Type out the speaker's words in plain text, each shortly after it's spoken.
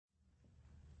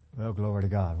Well, glory to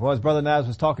God. Well, as Brother Naz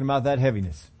was talking about that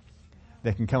heaviness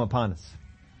that can come upon us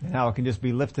and how it can just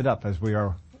be lifted up as we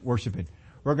are worshiping.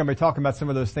 We're going to be talking about some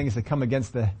of those things that come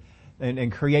against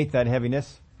and create that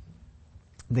heaviness.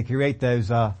 They create those,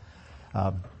 some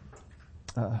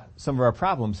of our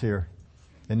problems here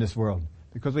in this world.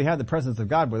 Because we have the presence of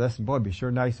God with us, and boy, it'd be sure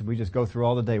nice if we just go through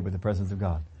all the day with the presence of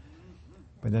God.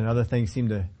 But then other things seem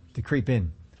to creep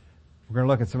in. We're going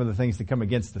to look at some of the things that come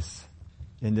against us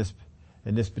in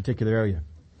this particular area.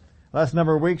 Last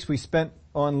number of weeks we spent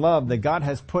on love, that God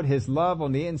has put His love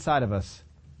on the inside of us.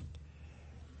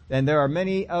 And there are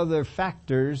many other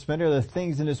factors, many other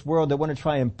things in this world that want to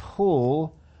try and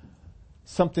pull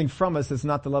something from us that's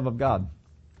not the love of God,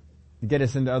 to get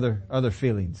us into other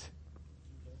feelings.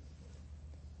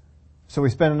 So we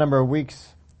spent a number of weeks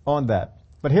on that.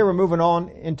 But here we're moving on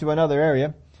into another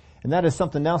area, and that is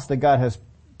something else that God has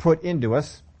put into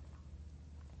us.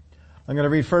 I'm going to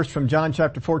read first from John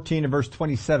chapter 14 and verse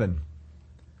 27.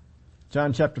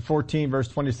 John chapter 14 verse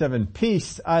 27.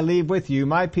 Peace I leave with you,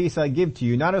 my peace I give to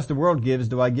you. Not as the world gives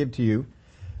do I give to you.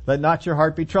 Let not your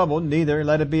heart be troubled, neither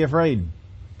let it be afraid.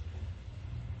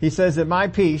 He says that my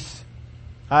peace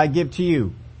I give to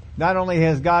you. Not only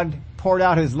has God poured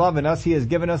out His love in us, He has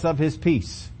given us of His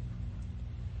peace.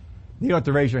 You don't have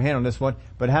to raise your hand on this one,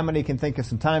 but how many can think of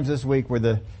some times this week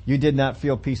where you did not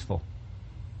feel peaceful?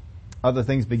 Other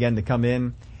things began to come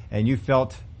in and you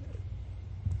felt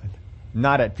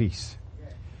not at peace.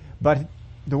 But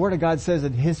the Word of God says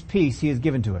that His peace He has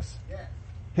given to us.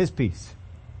 His peace.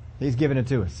 He's given it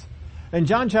to us. In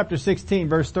John chapter 16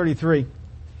 verse 33,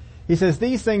 He says,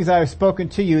 these things I have spoken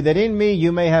to you, that in me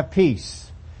you may have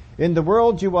peace. In the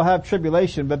world you will have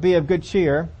tribulation, but be of good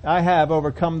cheer. I have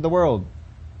overcome the world.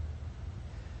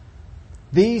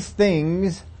 These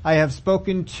things I have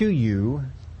spoken to you,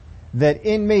 that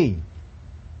in me,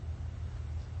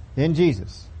 in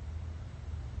Jesus,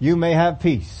 you may have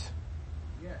peace.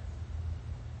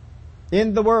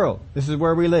 In the world, this is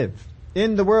where we live.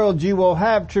 In the world you will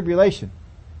have tribulation,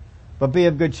 but be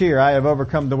of good cheer. I have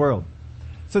overcome the world.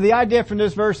 So the idea from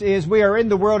this verse is we are in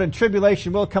the world and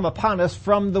tribulation will come upon us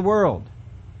from the world.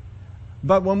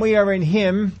 But when we are in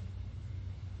Him,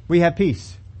 we have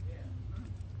peace.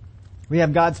 We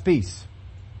have God's peace.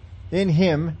 In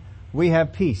Him, we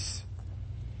have peace.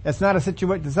 It's not a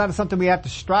situation, it's not something we have to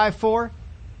strive for.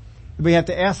 We have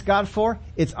to ask God for.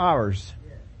 It's ours.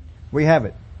 We have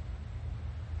it.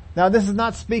 Now this is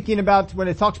not speaking about, when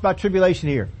it talks about tribulation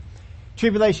here.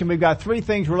 Tribulation, we've got three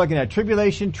things we're looking at.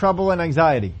 Tribulation, trouble, and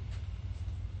anxiety.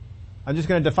 I'm just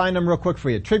going to define them real quick for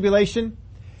you. Tribulation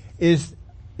is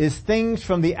things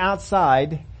from the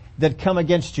outside that come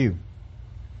against you.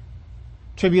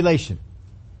 Tribulation.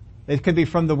 It could be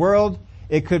from the world.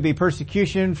 It could be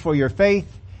persecution for your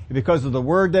faith because of the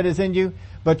word that is in you.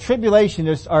 But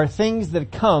tribulationists are things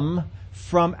that come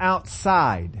from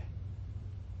outside.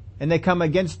 And they come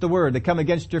against the word. They come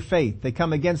against your faith. They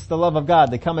come against the love of God.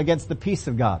 They come against the peace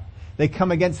of God. They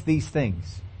come against these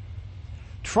things.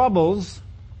 Troubles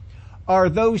are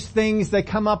those things that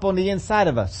come up on the inside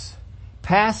of us.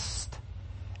 Past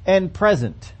and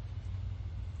present.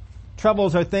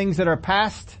 Troubles are things that are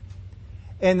past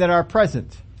and that are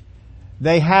present.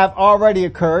 They have already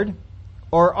occurred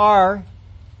or are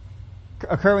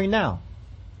occurring now.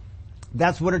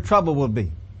 That's what a trouble will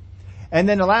be. And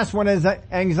then the last one is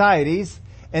anxieties.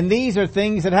 And these are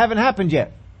things that haven't happened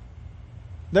yet.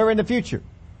 They're in the future.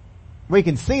 We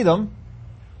can see them.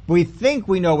 We think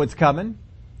we know what's coming.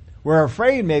 We're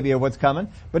afraid maybe of what's coming.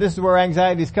 But this is where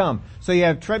anxieties come. So you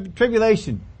have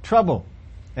tribulation, trouble,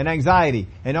 and anxiety.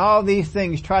 And all these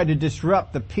things try to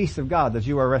disrupt the peace of God that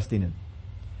you are resting in.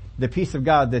 The peace of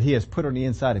God that He has put on the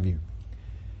inside of you.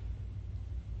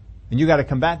 And you got to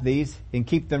combat these and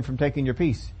keep them from taking your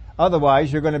peace.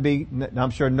 Otherwise, you're going to be,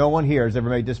 I'm sure no one here has ever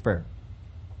made this prayer.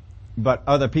 But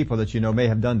other people that you know may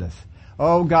have done this.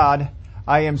 Oh God,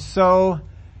 I am so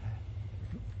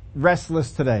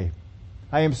restless today.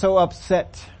 I am so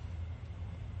upset.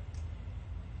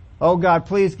 Oh God,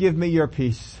 please give me your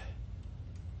peace.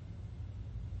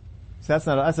 So that's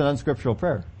an unscriptural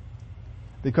prayer.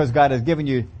 Because God has given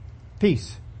you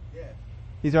peace.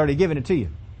 He's already given it to you.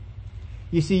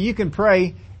 You see, you can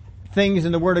pray things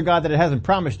in the Word of God that it hasn't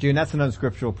promised you, and that's an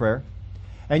unscriptural prayer.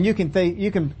 And you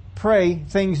can pray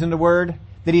things in the Word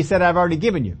that He said I've already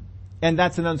given you, and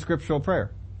that's an unscriptural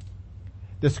prayer.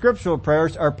 The scriptural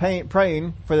prayers are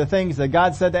praying for the things that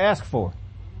God said to ask for.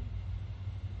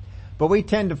 But we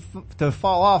tend to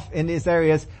fall off in these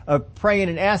areas of praying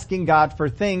and asking God for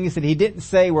things that He didn't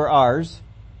say were ours,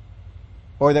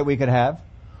 or that we could have,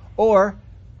 or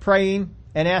praying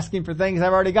and asking for things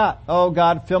I've already got. Oh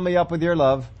God, fill me up with your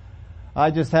love.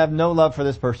 I just have no love for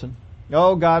this person.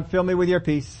 Oh God, fill me with your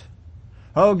peace.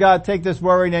 Oh God, take this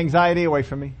worry and anxiety away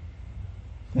from me.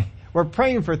 We're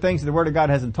praying for things that the Word of God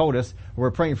hasn't told us.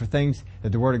 We're praying for things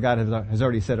that the Word of God has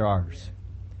already said are ours.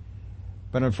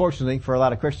 But unfortunately, for a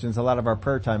lot of Christians, a lot of our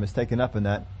prayer time is taken up in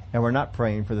that, and we're not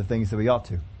praying for the things that we ought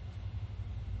to.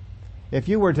 If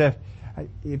you were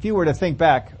to think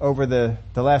back over the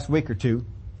last week or two,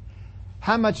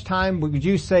 how much time would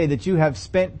you say that you have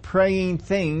spent praying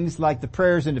things like the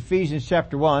prayers in Ephesians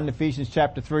chapter 1, Ephesians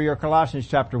chapter 3, or Colossians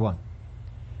chapter 1?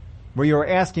 Where you're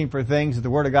asking for things that the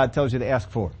Word of God tells you to ask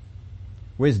for.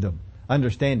 Wisdom,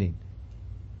 understanding.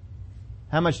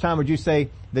 How much time would you say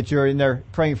that you're in there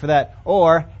praying for that?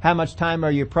 Or how much time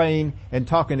are you praying and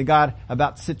talking to God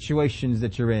about situations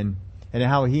that you're in and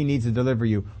how He needs to deliver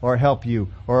you or help you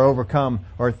or overcome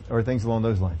or things along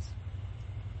those lines?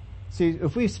 See,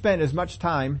 if we spent as much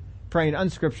time praying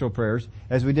unscriptural prayers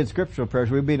as we did scriptural prayers,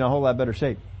 we'd be in a whole lot better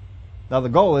shape. Now the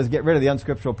goal is get rid of the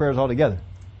unscriptural prayers altogether.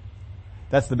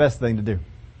 That's the best thing to do.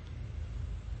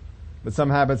 But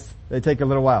some habits, they take a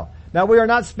little while. Now we are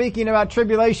not speaking about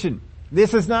tribulation.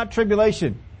 This is not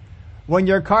tribulation. When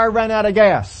your car ran out of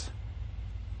gas.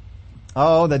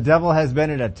 Oh, the devil has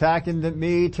been attacking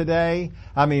me today.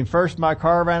 I mean, first my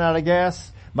car ran out of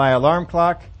gas. My alarm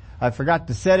clock, I forgot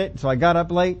to set it, so I got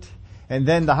up late. And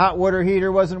then the hot water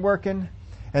heater wasn't working.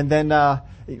 And then,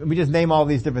 we just name all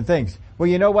these different things. Well,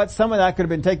 you know what? Some of that could have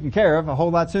been taken care of a whole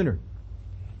lot sooner.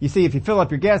 You see, if you fill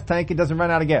up your gas tank, it doesn't run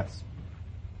out of gas.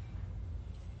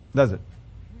 Does it?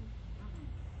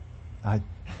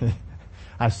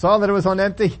 I saw that it was on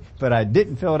empty, but I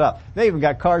didn't fill it up. They even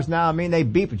got cars now, I mean, they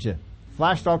beep at you.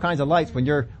 Flashed all kinds of lights when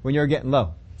you're getting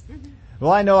low.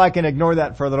 Well, I know I can ignore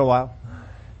that for a little while.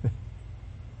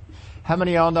 How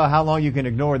many of y'all know how long you can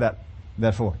ignore that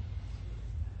for?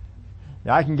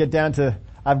 Now I can get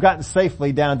I've gotten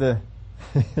safely down to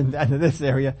this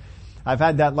area. I've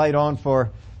had that light on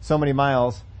for so many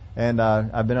miles and,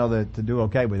 I've been able to do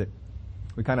okay with it.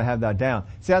 We kind of have that down.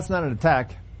 See, that's not an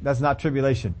attack. That's not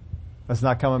tribulation. That's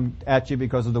not coming at you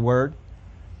because of the Word.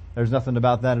 There's nothing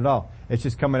about that at all. It's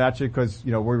just coming at you because,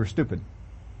 we were stupid.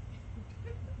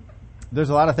 There's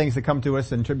a lot of things that come to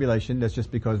us in tribulation that's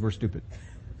just because we're stupid.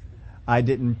 I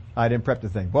didn't prep the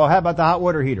thing. Well, how about the hot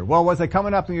water heater? Well, was it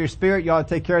coming up in your spirit? You ought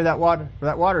to take care of that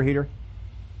water heater.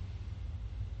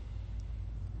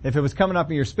 If it was coming up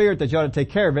in your spirit that you ought to take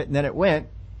care of it and then it went,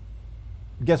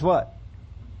 guess what?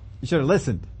 You should have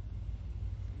listened.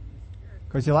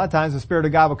 Because a lot of times the Spirit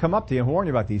of God will come up to you and warn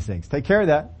you about these things. Take care of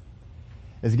that.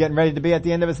 Is it getting ready to be at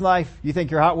the end of its life? You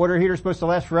think your hot water heater is supposed to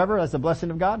last forever? That's a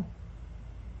blessing of God?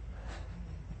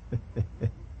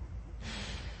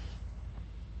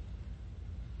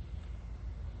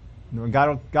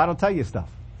 God will tell you stuff.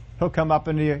 He'll come up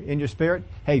in your spirit.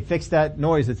 Hey, fix that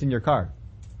noise that's in your car.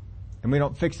 And we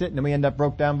don't fix it and then we end up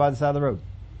broke down by the side of the road.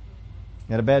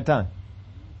 At a bad time.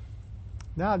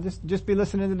 No, just be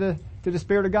listening to the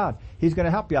Spirit of God. He's going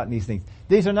to help you out in these things.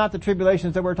 These are not the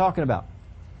tribulations that we're talking about.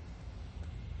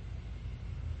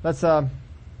 Let's,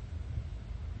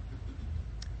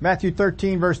 Matthew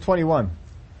 13 verse 21.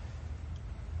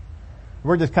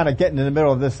 We're just kind of getting in the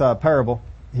middle of this, parable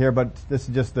here, but this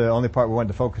is just the only part we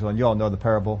wanted to focus on. You all know the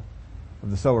parable of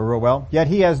the sower real well. Yet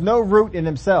he has no root in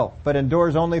himself, but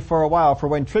endures only for a while. For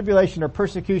when tribulation or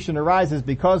persecution arises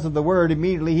because of the word,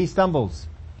 immediately he stumbles.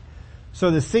 So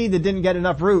the seed that didn't get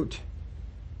enough root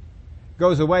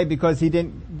goes away because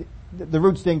the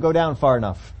roots didn't go down far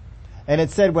enough. And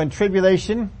it said when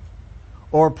tribulation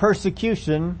or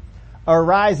persecution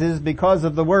arises because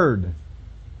of the word.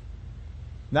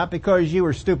 Not because you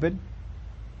were stupid.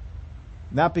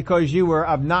 Not because you were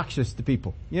obnoxious to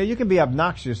people. You can be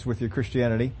obnoxious with your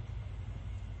Christianity.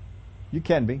 You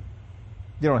can be.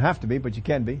 You don't have to be, but you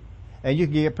can be. And you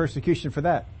can get persecution for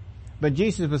that. But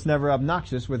Jesus was never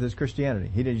obnoxious with his Christianity.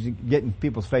 He didn't get in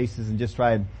people's faces and just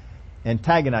try and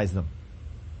antagonize them.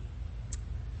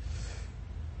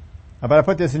 But I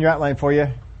put this in your outline for you.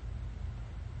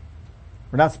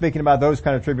 We're not speaking about those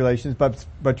kind of tribulations,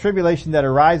 but tribulation that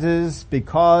arises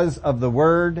because of the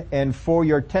word and for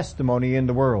your testimony in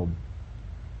the world.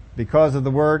 Because of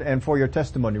the word and for your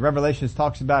testimony. Revelations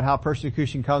talks about how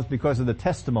persecution comes because of the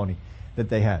testimony that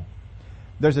they had.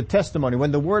 There's a testimony.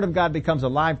 When the Word of God becomes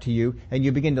alive to you and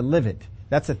you begin to live it,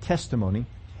 that's a testimony,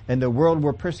 and the world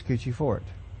will persecute you for it.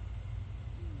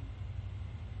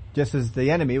 Just as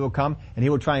the enemy will come and he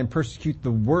will try and persecute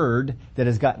the Word that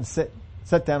has gotten set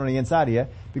down on the inside of you,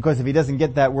 because if he doesn't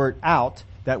get that Word out,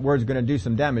 that Word's going to do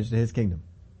some damage to his kingdom.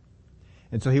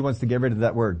 And so he wants to get rid of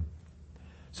that Word.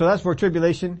 So that's where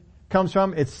tribulation comes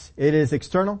from. It is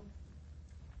external.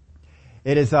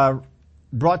 It is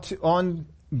brought on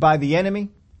by the enemy.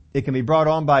 It can be brought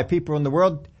on by people in the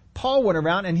world. Paul went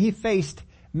around and he faced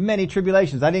many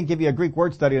tribulations. I didn't give you a Greek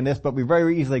word study on this, but we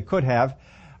very easily could have,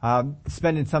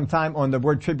 spending some time on the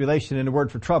word tribulation and the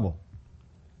word for trouble.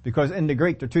 Because in the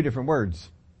Greek, they're two different words.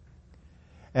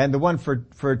 And the one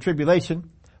for tribulation,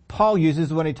 Paul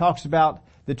uses when he talks about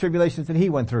the tribulations that he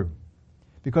went through.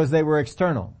 Because they were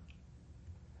external.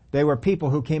 They were people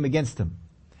who came against him.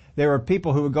 There were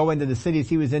people who would go into the cities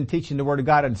he was in teaching the Word of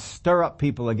God and stir up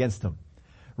people against him.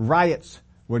 Riots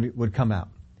would come out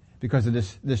because of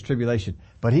this tribulation.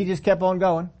 But he just kept on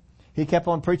going. He kept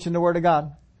on preaching the Word of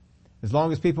God. As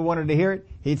long as people wanted to hear it,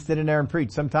 he'd sit in there and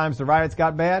preach. Sometimes the riots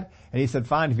got bad, and he said,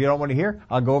 fine, if you don't want to hear,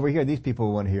 I'll go over here. These people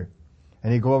will want to hear.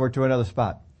 And he'd go over to another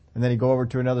spot. And then he'd go over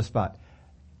to another spot.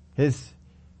 His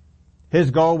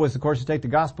goal was, of course, to take the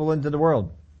gospel into the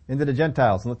world, into the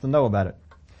Gentiles, and let them know about it.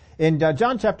 In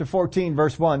John chapter 14,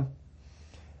 verse 1,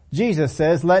 Jesus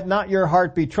says, let not your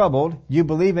heart be troubled. You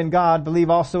believe in God, believe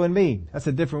also in me. That's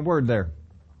a different word there.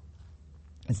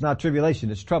 It's not tribulation,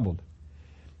 it's troubled.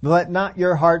 Let not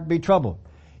your heart be troubled.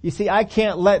 You see, I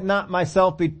can't let not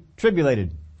myself be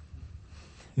tribulated.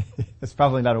 That's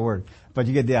probably not a word, but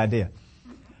you get the idea.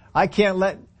 I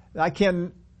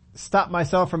can't stop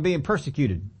myself from being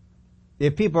persecuted.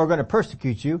 If people are going to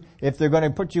persecute you, if they're going to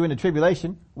put you into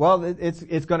tribulation, well,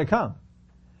 it's going to come.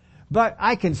 But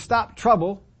I can stop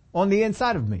trouble on the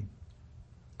inside of me.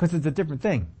 Because it's a different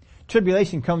thing.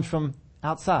 Tribulation comes from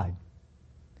outside.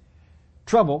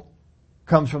 Trouble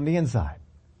comes from the inside.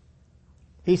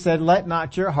 He said, let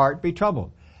not your heart be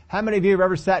troubled. How many of you have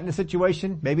ever sat in a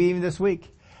situation, maybe even this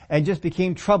week, and just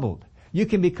became troubled? You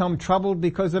can become troubled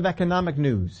because of economic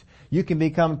news. You can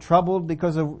become troubled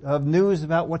because of news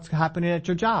about what's happening at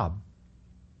your job.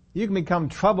 You can become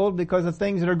troubled because of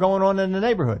things that are going on in the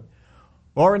neighborhood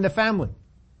or in the family.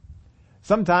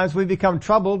 Sometimes we become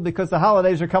troubled because the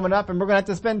holidays are coming up and we're going to have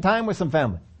to spend time with some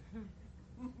family.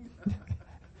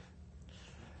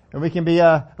 And we can be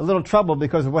a little troubled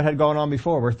because of what had gone on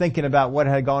before. We're thinking about what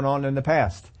had gone on in the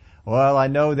past. Well, I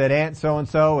know that Aunt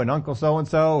so-and-so and Uncle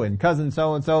so-and-so and Cousin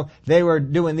so-and-so, they were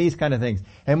doing these kind of things.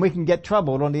 And we can get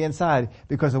troubled on the inside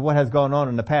because of what has gone on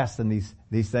in the past and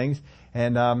these things.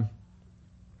 And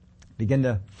begin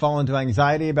to fall into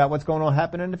anxiety about what's going to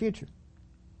happen in the future.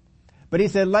 But he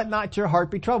said, let not your heart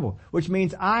be troubled, which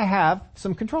means I have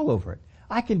some control over it.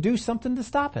 I can do something to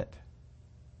stop it.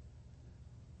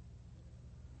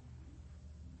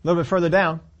 A little bit further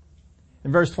down,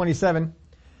 in verse 27,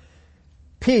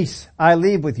 peace I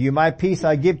leave with you, my peace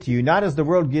I give to you. Not as the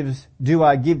world gives, do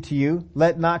I give to you.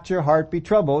 Let not your heart be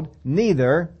troubled,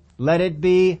 neither let it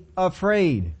be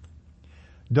afraid.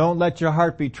 Don't let your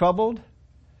heart be troubled.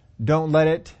 Don't let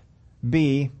it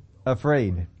be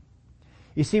afraid.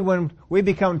 You see, when we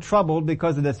become troubled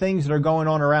because of the things that are going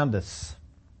on around us,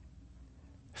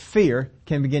 fear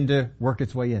can begin to work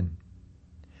its way in.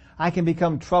 I can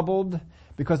become troubled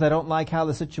because I don't like how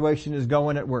the situation is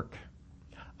going at work.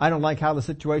 I don't like how the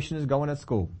situation is going at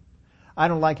school. I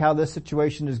don't like how this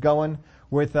situation is going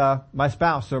with my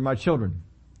spouse or my children.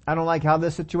 I don't like how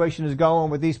this situation is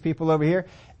going with these people over here.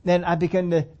 Then I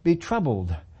begin to be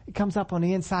troubled. It comes up on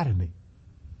the inside of me.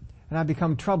 And I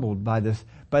become troubled by this,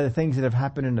 by the things that have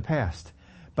happened in the past,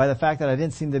 by the fact that I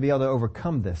didn't seem to be able to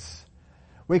overcome this.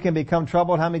 We can become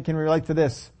troubled. How many can relate to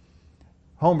this?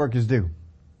 Homework is due.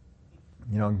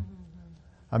 You know,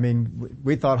 I mean,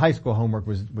 we thought high school homework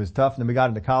was tough, and then we got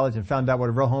into college and found out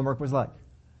what real homework was like.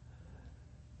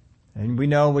 And we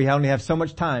know we only have so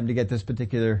much time to get this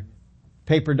particular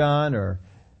paper done or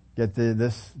get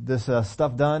this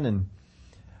stuff done, and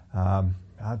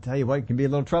I'll tell you what, it can be a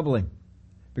little troubling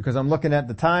because I'm looking at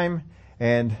the time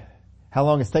and how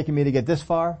long it's taking me to get this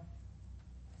far,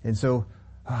 and so,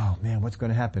 oh man, what's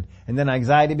going to happen? And then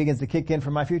anxiety begins to kick in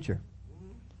for my future.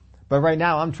 But right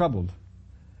now, I'm troubled.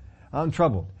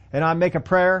 And I make a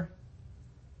prayer.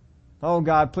 Oh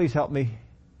God, please help me.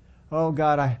 Oh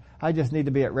God, I just need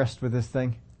to be at rest with this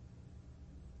thing.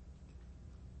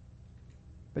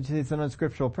 But you see, it's an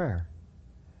unscriptural prayer.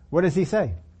 What does he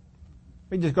say?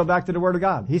 We just go back to the Word of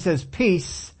God. He says,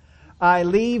 peace I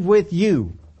leave with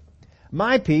you.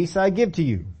 My peace I give to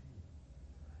you.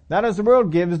 Not as the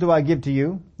world gives do I give to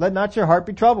you. Let not your heart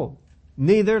be troubled.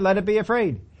 Neither let it be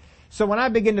afraid. So when I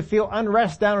begin to feel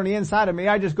unrest down on the inside of me,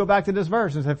 I just go back to this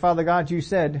verse and say, Father God, you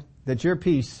said that your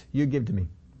peace you give to me.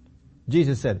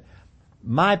 Jesus said,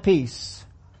 my peace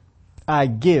I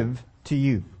give to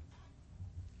you.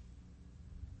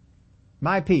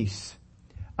 My peace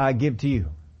I give to you.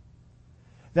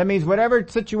 That means whatever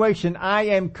situation I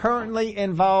am currently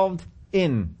involved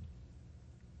in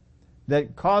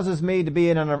that causes me to be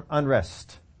in an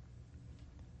unrest,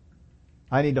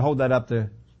 I need to hold that up to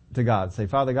God. Say,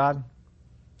 Father God,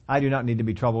 I do not need to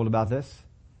be troubled about this.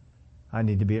 I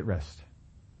need to be at rest.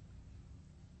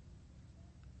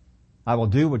 I will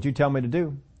do what you tell me to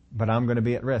do, but I'm going to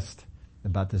be at rest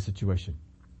about this situation.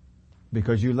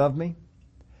 Because you love me,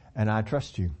 and I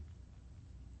trust you.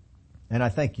 And I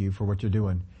thank you for what you're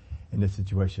doing in this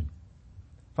situation.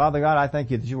 Father God, I thank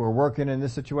you that you are working in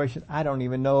this situation. I don't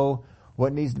even know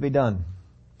what needs to be done.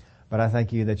 But I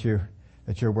thank you that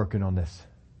you're working on this.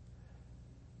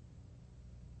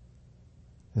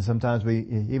 And sometimes we,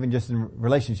 even just in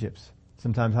relationships,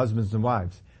 sometimes husbands and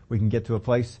wives, we can get to a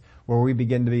place where we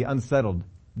begin to be unsettled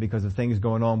because of things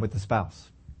going on with the spouse.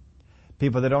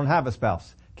 People that don't have a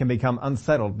spouse can become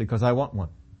unsettled because I want one.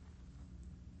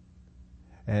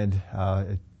 And,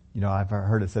 I've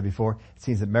heard it said before, it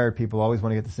seems that married people always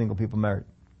want to get the single people married.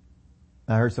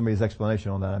 I heard somebody's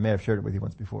explanation on that. I may have shared it with you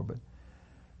once before, but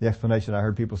the explanation I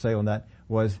heard people say on that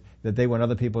was that they want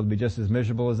other people to be just as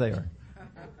miserable as they are.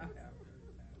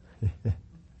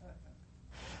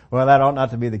 Well, that ought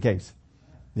not to be the case.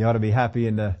 You ought to be happy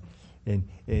in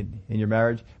your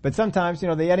marriage. But sometimes,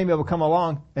 the enemy will come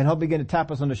along and he'll begin to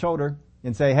tap us on the shoulder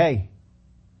and say, hey,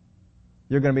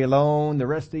 you're going to be alone the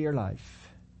rest of your life.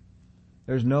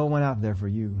 There's no one out there for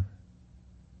you.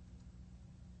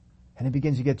 And it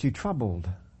begins to get you troubled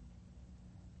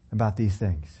about these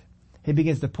things. He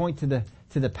begins to point to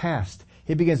the past.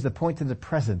 He begins to point to the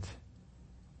present.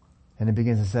 And he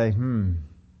begins to say,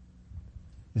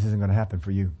 this isn't going to happen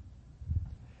for you.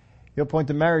 He'll point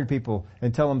to married people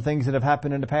and tell them things that have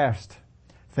happened in the past.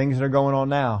 Things that are going on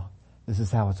now. This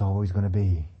is how it's always going to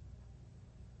be.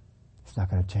 It's not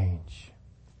going to change.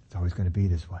 It's always going to be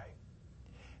this way.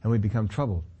 And we become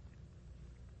troubled.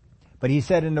 But he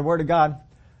said in the Word of God,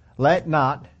 let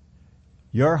not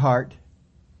your heart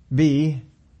be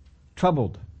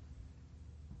troubled.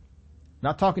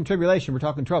 Not talking tribulation, we're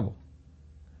talking trouble.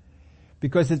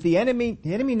 Because if the enemy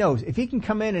knows, if he can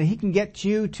come in and he can get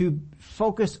you to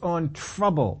focus on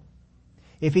trouble,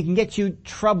 if he can get you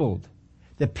troubled,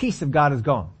 the peace of God is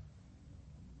gone.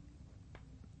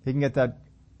 He can get that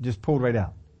just pulled right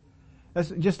out. That's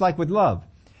just like with love.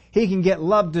 He can get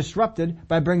love disrupted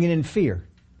by bringing in fear.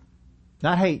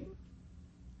 Not hate,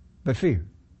 but fear.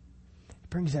 He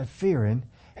brings that fear in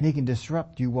and he can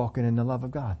disrupt you walking in the love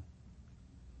of God.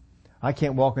 I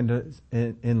can't walk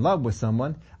in love with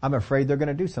someone. I'm afraid they're going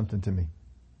to do something to me.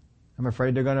 I'm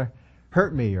afraid they're going to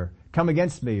hurt me or come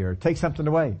against me or take something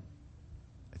away.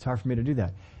 It's hard for me to do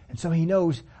that. And so he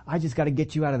knows I just got to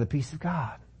get you out of the peace of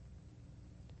God.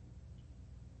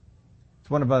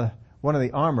 It's one of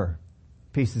the armor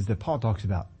pieces that Paul talks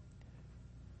about.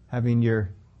 Having your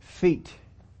feet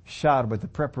shod with the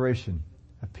preparation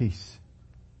of peace.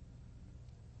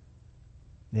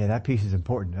 Yeah, that piece is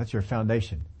important. That's your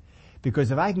foundation. Because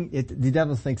the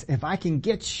devil thinks, if I can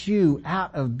get you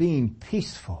out of being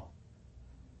peaceful,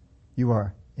 you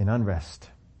are in unrest.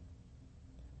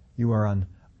 You are on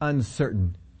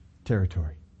uncertain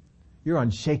territory. You're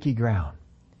on shaky ground.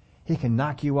 He can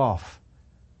knock you off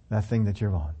that thing that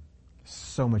you're on.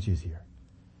 So much easier.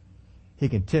 He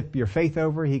can tip your faith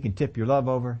over. He can tip your love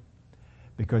over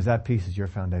because that piece is your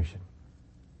foundation.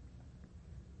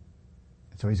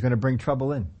 So he's going to bring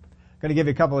trouble in. I'm going to give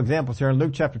you a couple examples here in Luke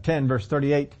chapter 10, verse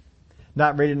 38.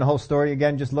 Not reading the whole story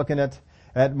again, just looking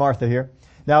at Martha here.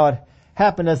 Now it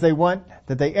happened as they went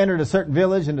that they entered a certain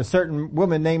village, and a certain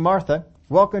woman named Martha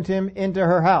welcomed him into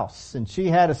her house. And she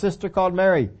had a sister called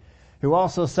Mary, who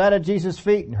also sat at Jesus'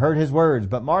 feet and heard his words.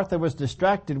 But Martha was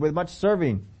distracted with much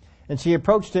serving. And she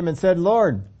approached him and said,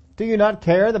 Lord, do you not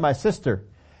care that my sister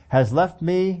has left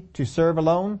me to serve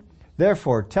alone?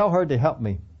 Therefore, tell her to help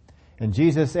me. And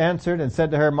Jesus answered and said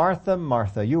to her, Martha,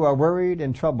 Martha, you are worried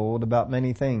and troubled about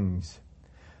many things.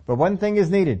 But one thing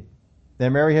is needed.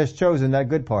 And Mary has chosen that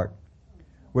good part,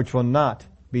 which will not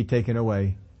be taken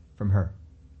away from her.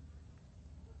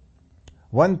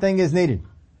 One thing is needed.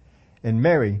 And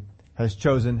Mary has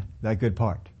chosen that good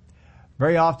part.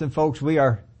 Very often, folks, we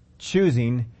are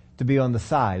choosing to be on the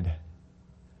side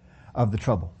of the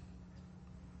trouble.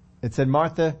 It said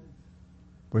Martha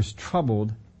was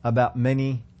troubled about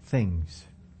many things.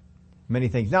 Many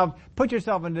things. Now, put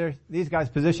yourself in these guys'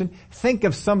 position. Think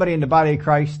of somebody in the body of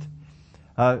Christ,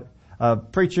 a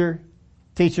preacher,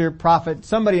 teacher, prophet,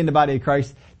 somebody in the body of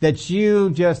Christ that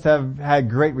you just have had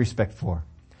great respect for.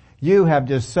 You have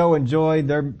just so enjoyed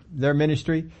their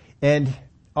ministry, and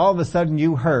all of a sudden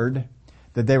you heard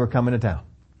that they were coming to town.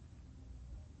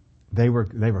 They were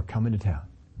coming to town.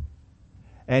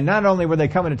 And not only were they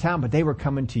coming to town, but they were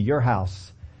coming to your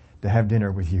house to have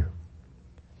dinner with you.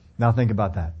 Now think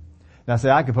about that. Now say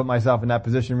I could put myself in that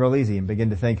position real easy and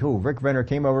begin to think, Rick Renner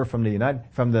came over from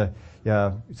the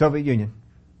Soviet Union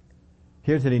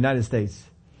here to the United States,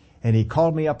 and he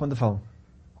called me up on the phone.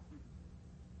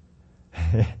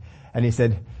 And he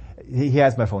said, he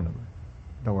has my phone number.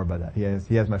 Don't worry about that.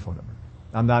 He has my phone number.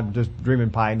 I'm not just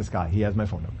dreaming pie in the sky. He has my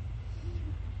phone number.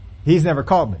 He's never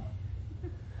called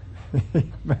me.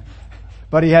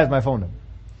 But he has my phone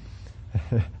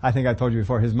number. I think I told you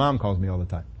before, his mom calls me all the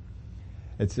time.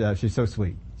 She's so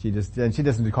sweet. She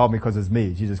doesn't call me because it's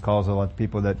me. She just calls a lot of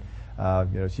people that,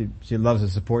 she loves the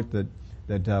support that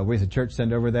we as a church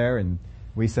send over there, and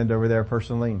we send over there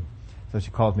personally. And so she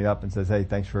calls me up and says, hey,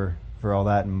 thanks for all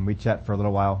that. And we chat for a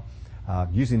little while.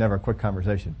 Usually never a quick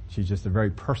conversation. She's just a very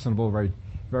personable, very,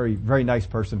 very, very nice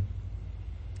person.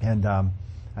 And, I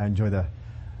enjoy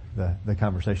the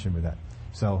conversation with that.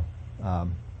 So,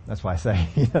 that's why I say,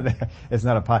 it's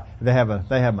not a pie. They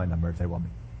have my number if they want me.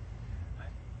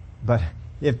 But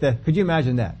could you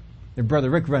imagine that? Their brother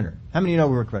Rick Renner. How many of you know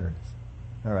who Rick Renner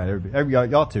is? All right,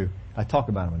 everybody, y'all too. I talk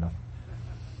about him enough.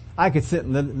 I could sit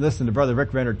and listen to Brother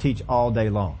Rick Renner teach all day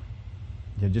long.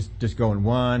 Just going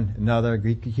one, another,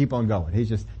 keep on going. He's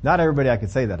just, not everybody I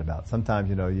could say that about. Sometimes,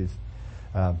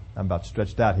 I'm about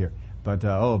stretched out here. But,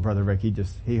 Brother Rick,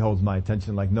 he holds my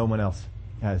attention like no one else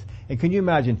has. And can you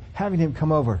imagine having him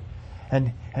come over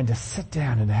and to sit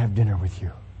down and have dinner with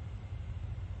you?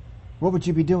 What would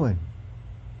you be doing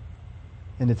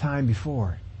in the time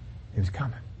before he was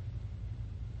coming?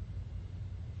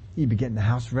 You'd be getting the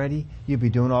house ready. You'd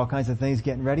be doing all kinds of things,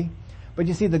 getting ready. But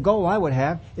you see, the goal I would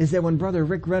have is that when Brother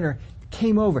Rick Renner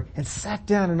came over and sat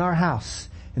down in our house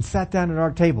and sat down at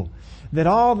our table, that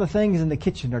all the things in the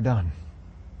kitchen are done.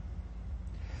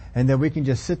 And that we can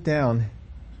just sit down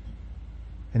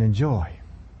and enjoy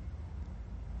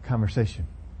conversation.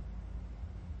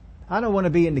 I don't want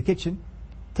to be in the kitchen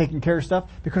taking care of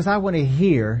stuff because I want to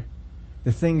hear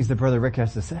the things that Brother Rick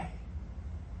has to say.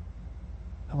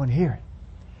 I want to hear it.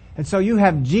 And so you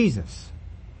have Jesus.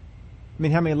 I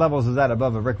mean, how many levels is that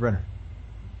above a Rick Renner?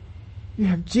 You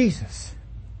have Jesus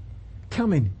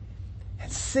coming and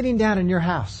sitting down in your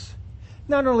house.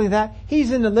 Not only that,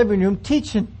 he's in the living room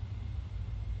teaching.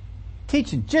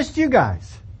 Just you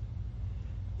guys.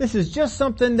 This is just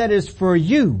something that is for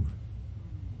you.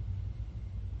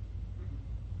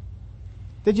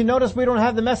 Did you notice we don't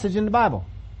have the message in the Bible?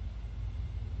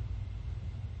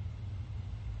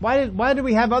 Why do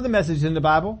we have other messages in the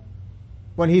Bible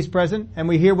when he's present and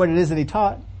we hear what it is that he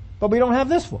taught, but we don't have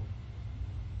this one?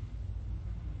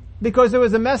 Because there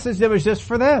was a message that was just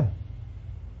for them.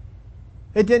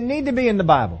 It didn't need to be in the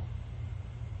Bible.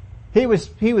 He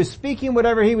was speaking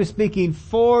whatever he was speaking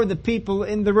for the people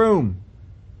in the room.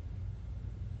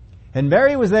 And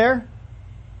Mary was there.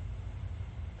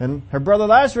 And her brother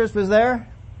Lazarus was there.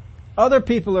 Other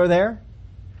people are there.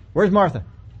 Where's Martha?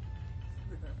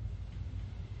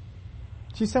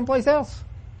 She's someplace else.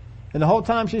 And the whole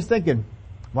time she's thinking,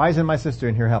 why isn't my sister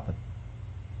in here helping?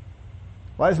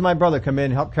 Why doesn't my brother come in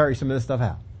and help carry some of this stuff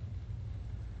out?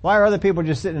 Why are other people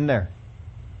just sitting in there?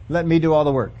 Let me do all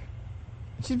the work.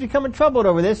 She's becoming troubled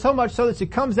over this, so much so that she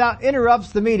comes out,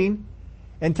 interrupts the meeting,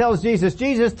 and tells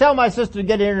Jesus, tell my sister to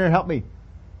get in here and help me.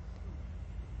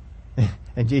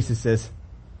 And Jesus says,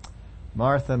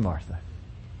 Martha, Martha,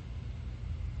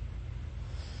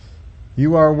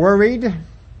 you are worried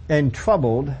and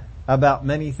troubled about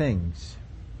many things.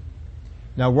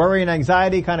 Now, worry and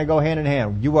anxiety kind of go hand in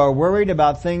hand. You are worried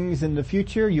about things in the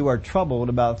future. You are troubled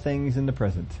about things in the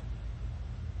present.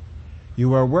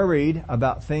 You are worried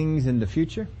about things in the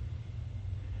future.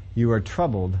 You are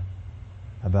troubled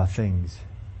about things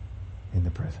in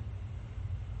the present.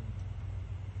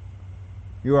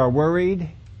 You are worried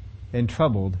and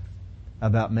troubled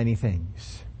about many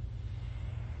things.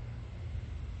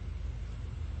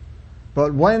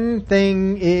 But one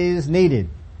thing is needed,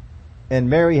 and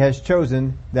Mary has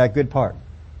chosen that good part.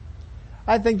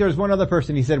 I think there's one other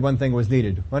person he said one thing was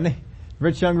needed, wasn't he?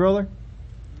 Rich young ruler?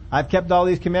 I've kept all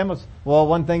these commandments. Well,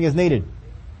 one thing is needed.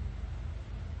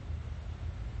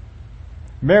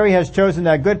 Mary has chosen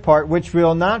that good part which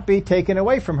will not be taken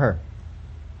away from her.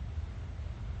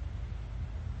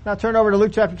 Now turn over to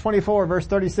Luke chapter 24, verse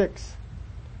 36.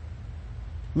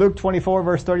 Luke 24,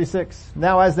 verse 36.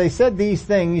 Now as they said these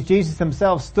things, Jesus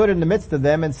himself stood in the midst of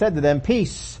them and said to them,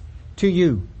 peace to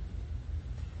you.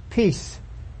 Peace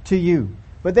to you.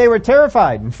 But they were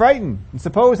terrified and frightened and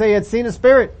supposed they had seen a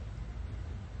spirit.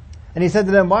 And he said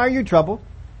to them, why are you troubled?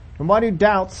 And why do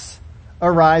doubts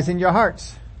arise in your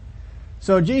hearts?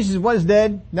 So Jesus was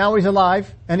dead, now he's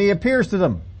alive, and he appears to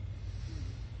them.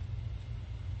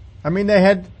 I mean, they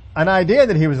had an idea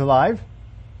that he was alive,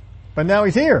 but now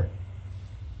he's here.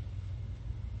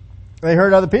 They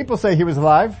heard other people say he was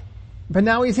alive, but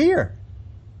now he's here.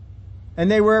 And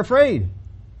they were afraid.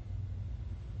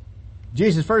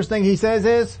 Jesus' first thing he says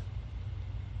is,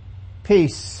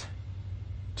 peace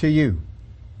to you.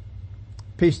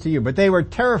 Peace to you. But they were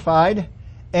terrified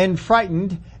and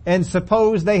frightened and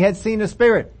supposed they had seen a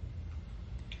spirit.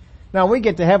 Now when we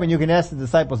get to heaven, you can ask the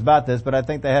disciples about this, but I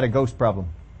think they had a ghost problem.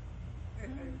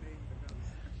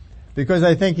 Because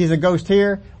they think he's a ghost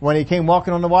here. When he came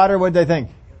walking on the water, what did they think?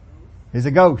 He's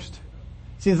a ghost.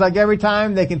 Seems like every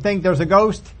time they can think there's a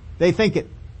ghost, they think it.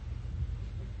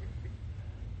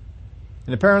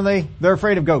 And apparently they're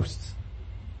afraid of ghosts.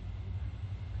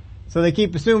 So they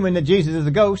keep assuming that Jesus is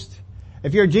a ghost.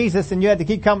 If you're Jesus, then you have to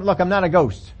keep coming, look, I'm not a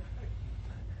ghost.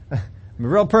 I'm a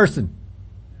real person.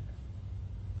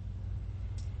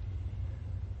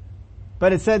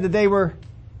 But it said that they were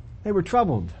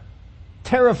troubled,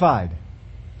 terrified,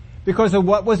 because of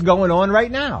what was going on right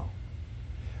now.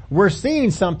 We're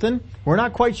seeing something, we're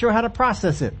not quite sure how to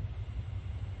process it.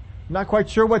 Not quite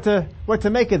sure what to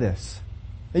make of this.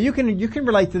 Now you can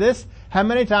relate to this. How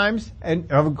many times,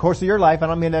 and over the course of your life, I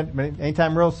don't mean that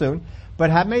anytime real soon, but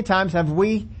how many times have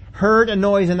we heard a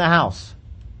noise in the house?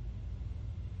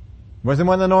 Wasn't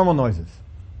one of the normal noises.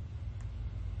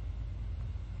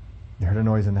 You heard a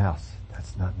noise in the house.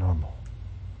 That's not normal.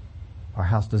 Our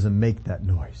house doesn't make that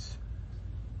noise.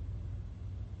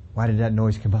 Why did that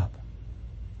noise come up?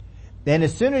 And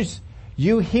as soon as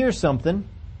you hear something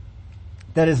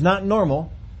that is not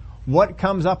normal, what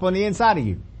comes up on the inside of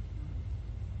you?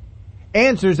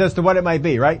 Answers as to what it might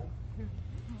be, right?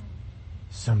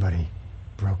 Somebody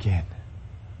broke in.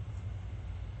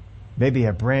 Maybe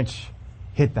a branch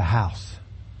hit the house.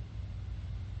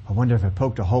 I wonder if it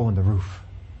poked a hole in the roof.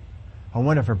 I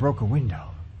wonder if it broke a window.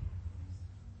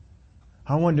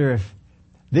 I wonder if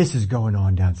this is going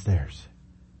on downstairs.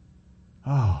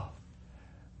 Oh.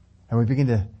 And we begin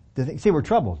to think, see, we're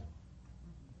troubled.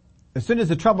 As soon as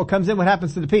the trouble comes in, what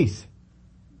happens to the peace?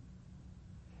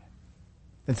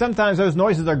 And sometimes those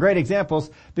noises are great examples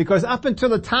because up until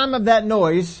the time of that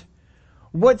noise,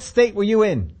 what state were you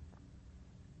in?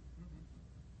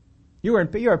 You're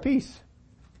at peace.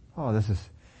 Oh, this is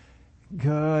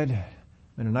good. I'm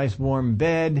in a nice warm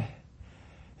bed.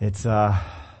 It's time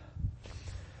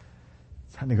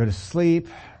to go to sleep.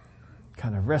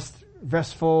 Kind of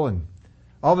restful, and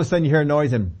all of a sudden you hear a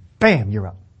noise and bam, you're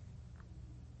up.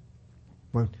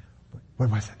 What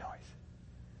was that noise?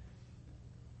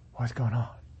 What's going on?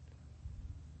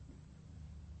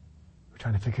 We're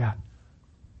trying to figure out.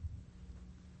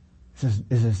 Is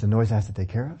this the noise I have to take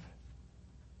care of?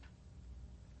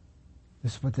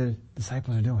 This is what the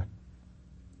disciples are doing.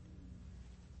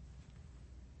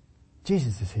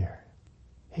 Jesus is here.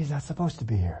 He's not supposed to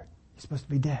be here. He's supposed to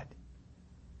be dead.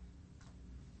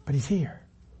 But he's here.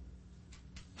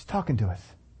 He's talking to us.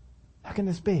 How can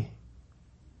this be?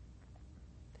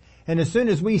 And as soon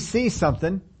as we see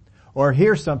something, or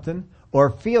hear something,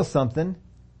 or feel something,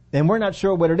 and we're not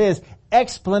sure what it is,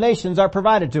 explanations are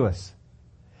provided to us.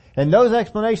 And those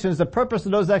explanations, the purpose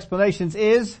of those explanations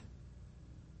is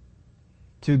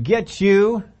to get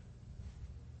you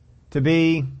to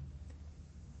be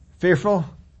fearful.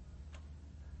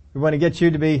 We want to get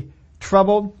you to be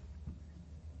troubled.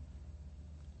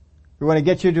 We want to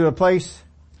get you to a place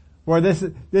where this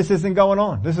isn't going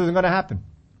on. This isn't going to happen.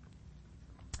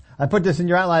 I put this in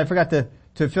your outline. I forgot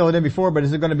to fill it in before, but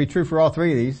is it going to be true for all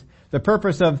three of these? The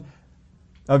purpose of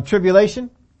tribulation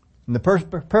and the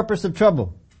purpose of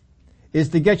trouble is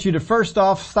to get you to first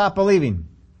off stop believing.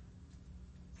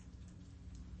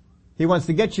 He wants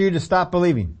to get you to stop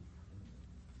believing.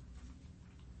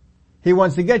 He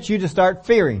wants to get you to start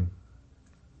fearing.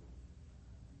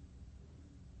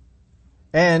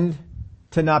 And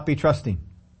to not be trusting.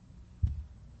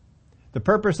 The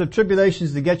purpose of tribulation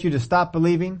is to get you to stop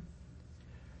believing,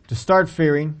 to start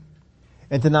fearing,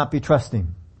 and to not be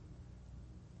trusting.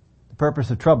 The purpose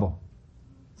of trouble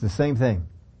is the same thing.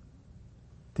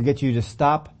 To get you to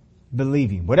stop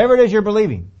believing. Whatever it is you're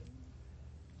believing.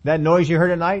 That noise you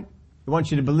heard at night, it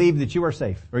wants you to believe that you are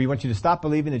safe. Or you want you to stop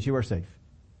believing that you are safe.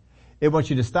 It wants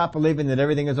you to stop believing that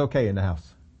everything is okay in the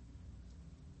house.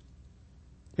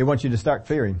 It wants you to start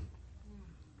fearing.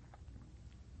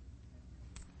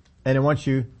 And it wants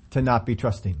you to not be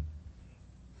trusting.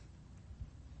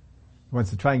 It wants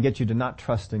to try and get you to not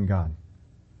trust in God.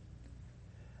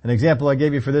 An example I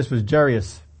gave you for this was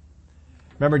Jairus.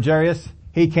 Remember Jairus?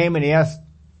 He came and he asked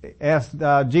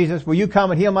Jesus, will you come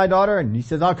and heal my daughter? And he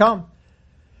says, I'll come.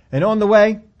 And on the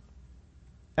way,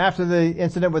 after the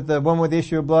incident with the woman with the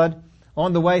issue of blood,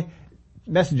 on the way,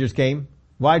 messengers came.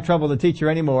 Why trouble the teacher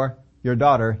anymore? Your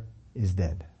daughter is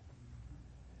dead.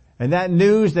 And that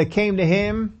news that came to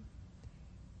him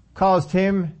caused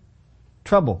him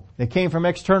trouble. It came from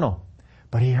external.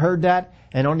 But he heard that,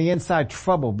 and on the inside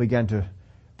trouble began to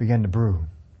brew.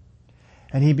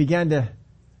 And he began to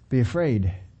be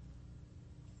afraid.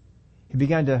 He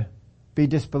began to be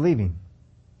disbelieving.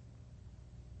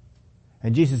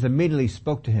 And Jesus immediately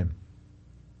spoke to him.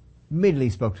 Immediately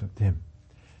spoke to him.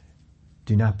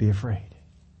 Do not be afraid.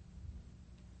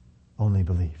 Only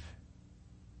believe.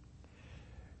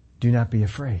 Do not be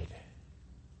afraid.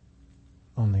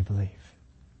 Only believe.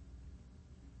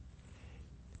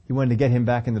 He wanted to get him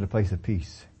back into the place of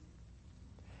peace.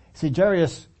 See,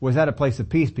 Jairus was at a place of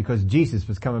peace because Jesus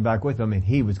was coming back with him and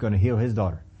he was going to heal his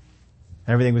daughter.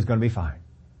 Everything was going to be fine.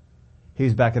 He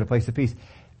was back at a place of peace.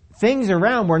 Things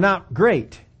around were not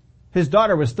great. His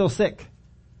daughter was still sick.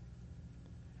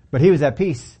 But he was at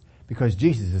peace because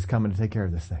Jesus is coming to take care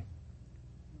of this thing.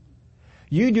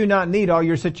 You do not need all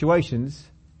your situations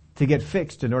to get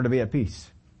fixed in order to be at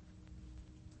peace.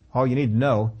 All you need to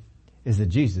know is that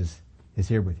Jesus is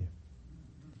here with you.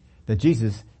 That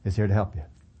Jesus is here to help you.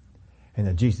 And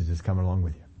that Jesus is coming along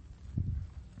with you.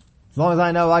 As long as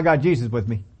I know I got Jesus with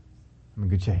me, I'm in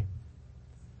good shape.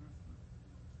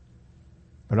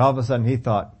 But all of a sudden he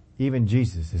thought, even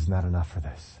Jesus is not enough for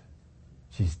this.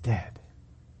 She's dead.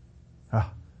 Oh.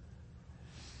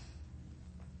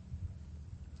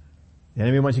 The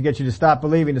enemy wants to get you to stop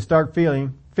believing, to start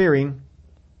fearing,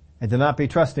 and to not be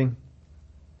trusting.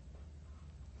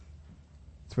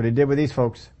 That's what he did with these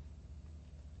folks.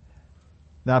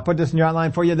 Now I put this in your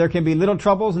outline for you. There can be little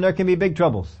troubles and there can be big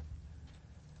troubles.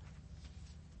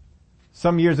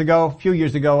 Some years ago, a few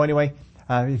years ago anyway,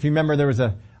 if you remember there was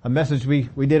a message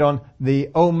we did on the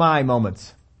oh my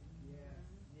moments.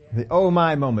 The oh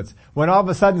my moments. When all of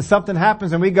a sudden something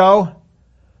happens and we go,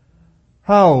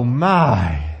 oh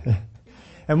my.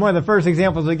 And one of the first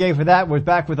examples we gave for that was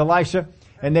back with Elisha,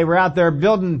 and they were out there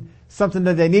building something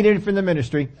that they needed for the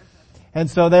ministry. And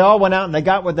so they all went out and they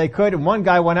got what they could, and one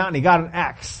guy went out and he got an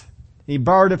axe. He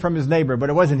borrowed it from his neighbor, but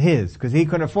it wasn't his, because he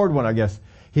couldn't afford one, I guess.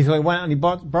 He went out and he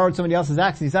borrowed somebody else's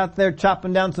axe. He's out there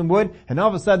chopping down some wood, and all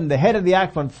of a sudden the head of the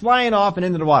axe went flying off and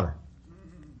into the water.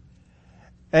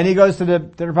 And he goes to the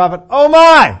prophet, oh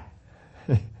my!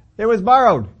 It was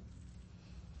borrowed.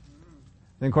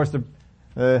 And of course the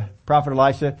prophet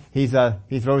Elisha, he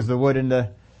throws the wood in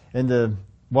the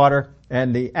water,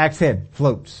 and the axe head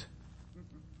floats.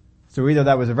 So either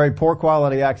that was a very poor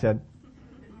quality axe head,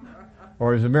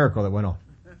 or it was a miracle that went on.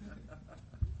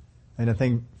 And the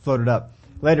thing floated up.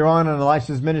 Later on in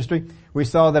Elisha's ministry, we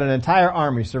saw that an entire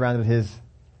army surrounded his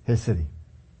city.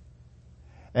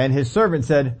 And his servant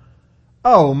said,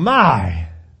 oh my!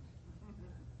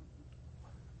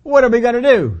 What are we going to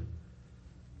do?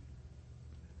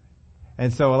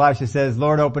 And so Elisha says,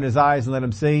 Lord, open his eyes and let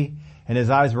him see. And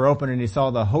his eyes were open and he saw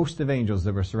the host of angels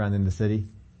that were surrounding the city.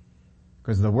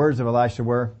 Because the words of Elisha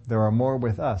were, there are more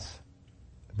with us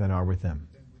than are with them.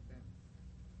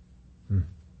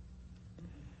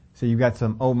 So you've got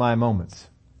some oh my moments.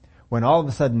 When all of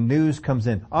a sudden news comes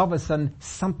in, all of a sudden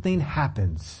something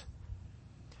happens.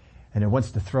 And it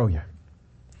wants to throw you.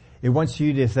 It wants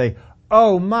you to say,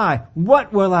 oh my,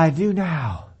 what will I do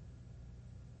now?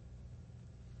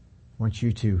 It wants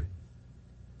you to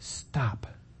stop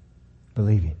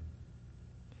believing.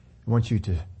 It wants you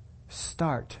to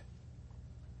start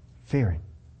fearing.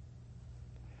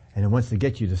 And it wants to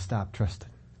get you to stop trusting.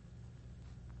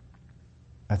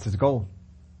 That's its goal.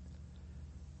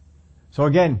 So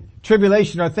again,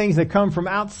 tribulation are things that come from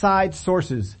outside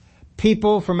sources.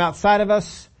 People from outside of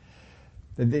us.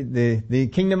 The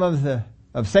kingdom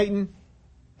of Satan.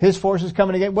 His forces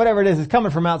coming against, whatever it is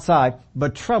coming from outside.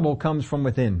 But trouble comes from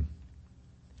within.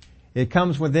 It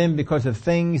comes within because of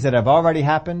things that have already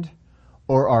happened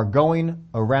or are going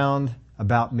around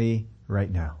about me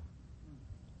right now.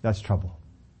 That's trouble.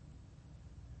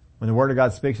 When the Word of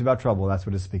God speaks about trouble, that's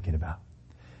what it's speaking about.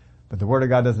 But the Word of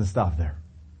God doesn't stop there.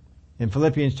 In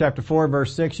Philippians chapter 4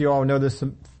 verse 6, you all know this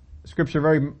scripture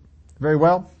very, very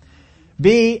well.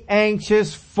 Be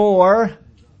anxious for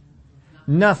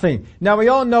nothing. Now we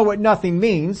all know what nothing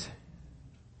means.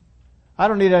 I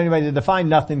don't need anybody to define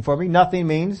nothing for me. Nothing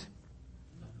means,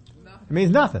 it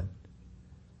means nothing.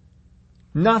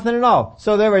 Nothing at all.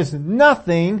 So there is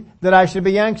nothing that I should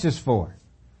be anxious for.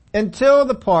 Until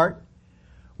the part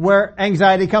where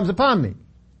anxiety comes upon me.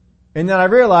 And then I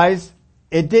realize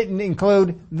it didn't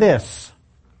include this.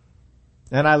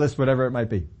 And I list whatever it might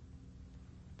be.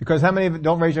 Because how many of you,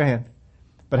 don't raise your hand,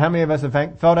 but how many of us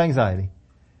have felt anxiety?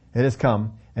 It has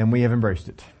come and we have embraced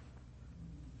it.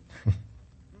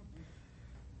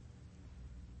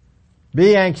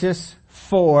 Be anxious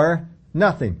for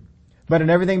nothing. But in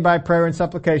everything by prayer and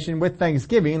supplication with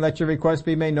thanksgiving, let your requests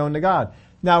be made known to God.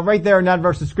 Now right there in that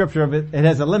verse of scripture, it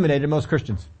has eliminated most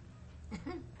Christians.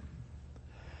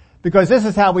 Because this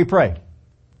is how we pray.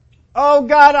 Oh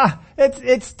God,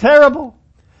 it's terrible.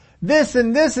 This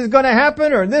and this is going to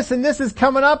happen, or this and this is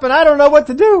coming up, and I don't know what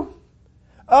to do.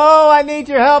 Oh, I need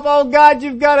your help. Oh God,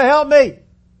 you've got to help me.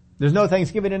 There's no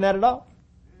thanksgiving in that at all.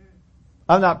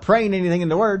 I'm not praying anything in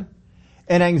the Word,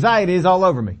 and anxiety is all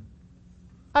over me.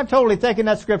 I've totally taken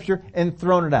that scripture and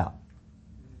thrown it out.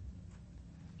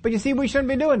 But you see, we shouldn't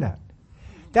be doing that.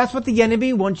 That's what the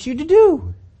enemy wants you to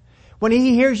do. When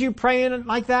he hears you praying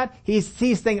like that, he's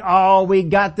thinking, oh, we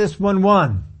got this one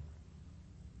won.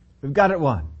 We've got it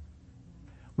won.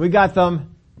 We got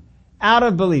them out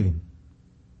of believing.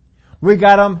 We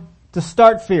got them to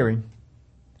start fearing.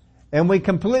 And we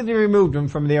completely removed them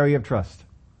from the area of trust.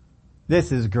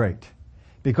 This is great.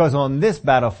 Because on this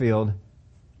battlefield,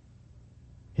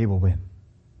 he will win.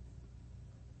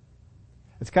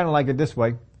 It's kind of like it this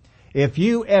way. If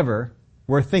you ever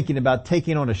were thinking about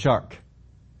taking on a shark,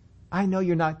 I know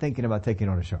you're not thinking about taking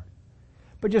on a shark,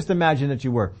 but just imagine that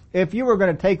you were. If you were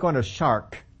going to take on a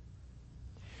shark,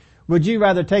 would you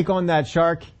rather take on that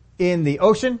shark in the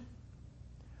ocean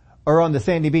or on the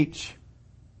sandy beach?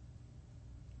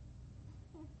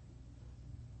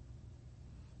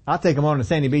 I'll take him on the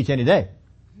sandy beach any day.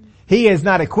 He is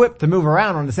not equipped to move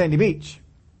around on the sandy beach.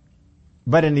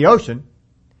 But in the ocean,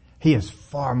 he is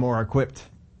far more equipped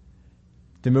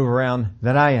to move around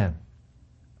than I am.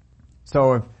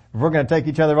 So if we're going to take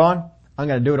each other on, I'm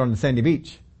going to do it on the sandy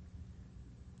beach.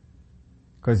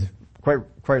 Because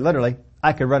quite literally,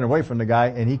 I could run away from the guy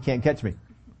and he can't catch me.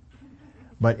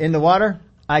 But in the water,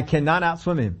 I cannot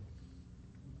outswim him.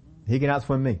 He can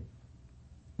outswim me.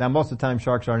 Now most of the time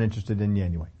sharks aren't interested in you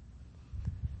anyway.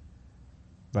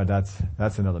 But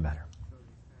that's another matter.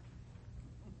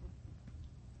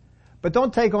 But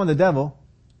don't take on the devil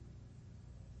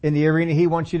in the arena he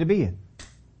wants you to be in.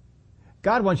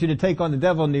 God wants you to take on the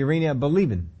devil in the arena of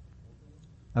believing,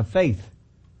 of faith,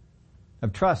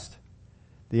 of trust.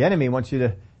 The enemy wants you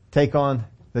to take on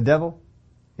the devil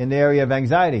in the area of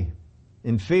anxiety,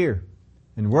 in fear,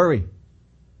 in worry.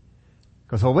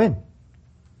 Because he'll win.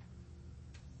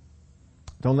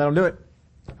 Don't let him do it.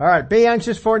 All right. Be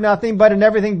anxious for nothing, but in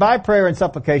everything by prayer and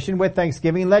supplication with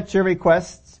thanksgiving, let your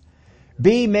requests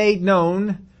be made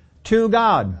known to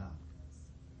God.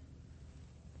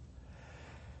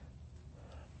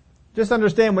 Just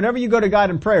understand, whenever you go to God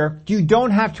in prayer, you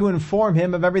don't have to inform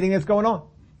Him of everything that's going on.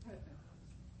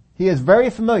 He is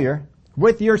very familiar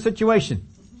with your situation.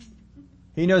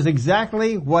 He knows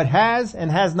exactly what has and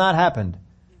has not happened.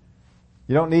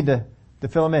 You don't need to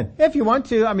fill Him in. If you want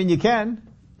to, I mean, you can.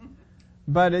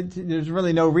 But there's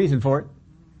really no reason for it.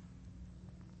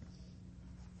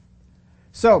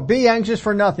 So, be anxious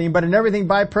for nothing, but in everything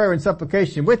by prayer and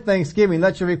supplication, with thanksgiving,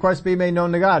 let your requests be made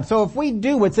known to God. So if we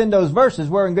do what's in those verses,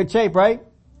 we're in good shape, right?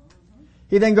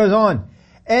 He then goes on,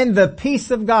 and the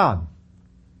peace of God,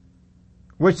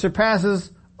 which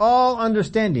surpasses all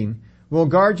understanding, will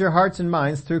guard your hearts and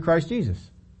minds through Christ Jesus.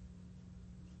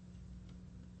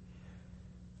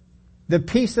 The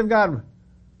peace of God,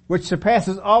 which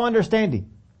surpasses all understanding.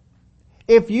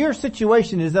 If your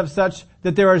situation is of such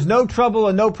that there is no trouble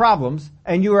and no problems,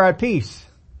 and you are at peace,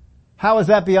 how is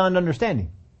that beyond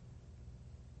understanding?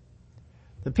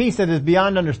 The peace that is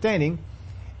beyond understanding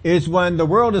is when the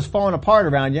world is falling apart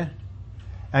around you,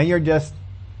 and you're just,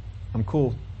 I'm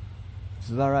cool.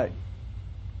 This is alright.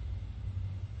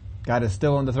 God is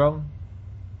still on the throne.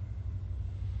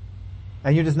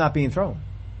 And you're just not being thrown.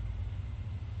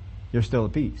 You're still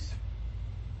at peace.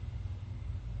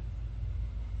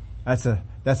 That's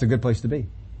a good place to be.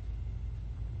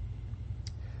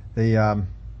 The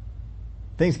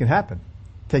things can happen,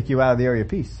 take you out of the area of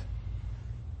peace.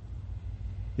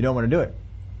 You don't want to do it.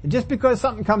 And just because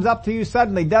something comes up to you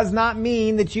suddenly does not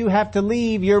mean that you have to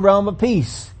leave your realm of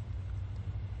peace.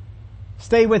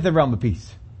 Stay with the realm of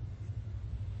peace.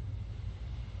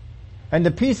 And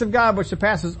the peace of God, which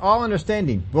surpasses all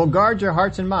understanding, will guard your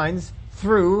hearts and minds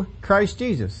through Christ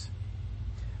Jesus.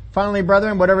 Finally,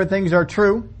 brethren, whatever things are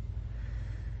true,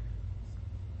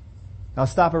 I'll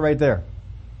stop it right there.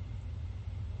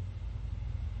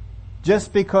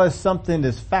 Just because something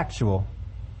is factual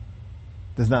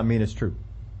does not mean it's true.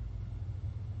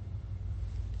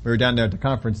 We were down there at the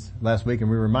conference last week and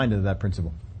we were reminded of that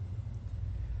principle.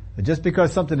 That just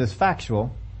because something is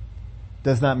factual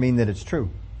does not mean that it's true.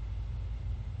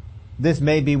 This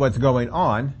may be what's going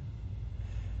on.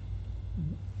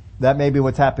 That may be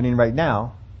what's happening right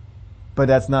now, but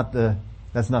that's not the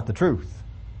truth.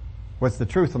 What's the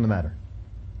truth on the matter?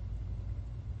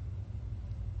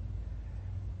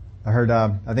 I heard,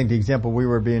 I think the example we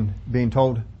were being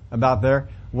told about there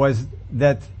was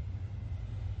that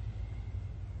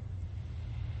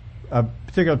a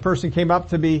particular person came up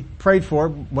to be prayed for,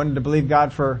 wanted to believe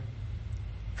God for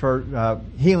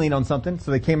healing on something.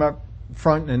 So they came up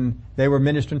front and they were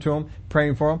ministering to him,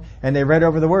 praying for him, and they read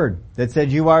over the word that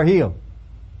said, "You are healed."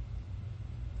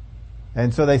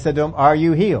 And so they said to him, "Are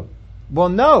you healed?" "Well,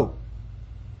 no,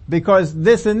 because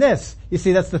this and this." You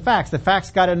see, that's the facts. The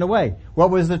facts got in the way.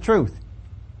 What was the truth?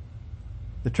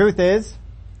 The truth is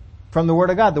from the Word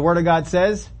of God. The Word of God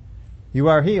says, "You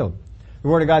are healed." The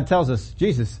Word of God tells us,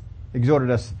 Jesus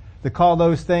exhorted us to call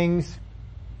those things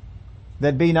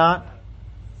that be not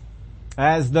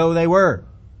as though they were.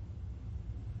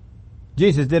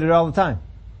 Jesus did it all the time.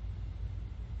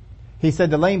 He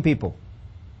said to lame people,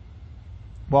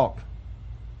 "Walk."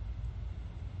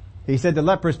 He said to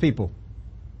leprous people,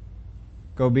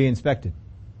 "Go be inspected."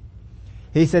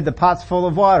 He said the pots full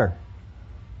of water.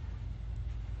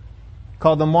 He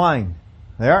called them wine.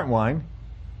 They aren't wine,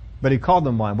 but he called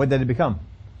them wine. What did it become?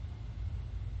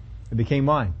 It became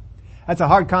wine. That's a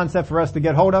hard concept for us to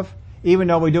get hold of, even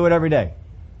though we do it every day.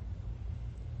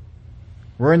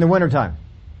 We're in the wintertime.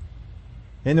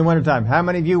 In the wintertime. How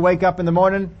many of you wake up in the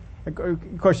morning? Of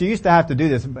course, you used to have to do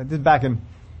this, but this is back in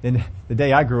the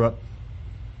day I grew up.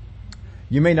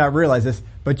 You may not realize this,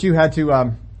 but you had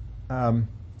to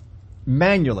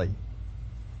manually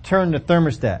turn the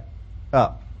thermostat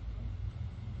up.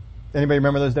 Anybody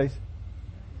remember those days?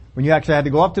 When you actually had to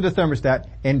go up to the thermostat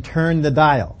and turn the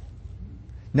dial.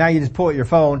 Now you just pull at your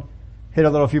phone, hit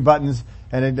a few buttons,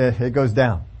 and it goes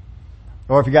down.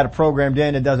 Or if you got it programmed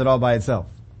in, it does it all by itself.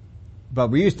 But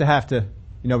we used to have to,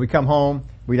 we come home,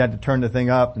 we'd have to turn the thing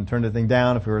up and turn the thing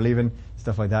down if we were leaving,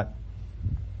 stuff like that.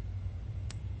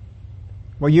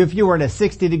 Well, if you were in a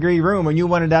 60-degree room and you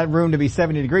wanted that room to be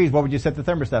 70 degrees, what would you set the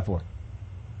thermostat for?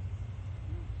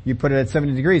 You put it at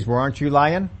 70 degrees. Well, aren't you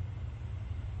lying?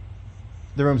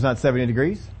 The room's not 70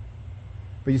 degrees.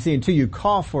 But you see, until you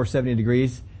call for 70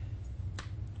 degrees,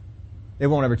 it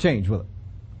won't ever change, will it?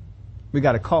 We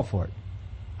got to call for it.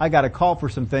 I got to call for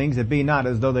some things that be not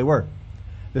as though they were.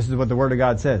 This is what the Word of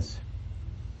God says.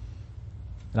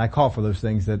 And I call for those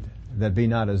things that be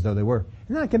not as though they were.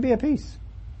 And then it can be a peace.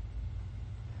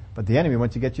 But the enemy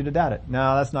wants to get you to doubt it.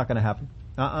 No, that's not going to happen.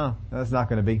 That's not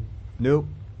going to be. Nope.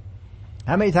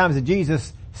 How many times did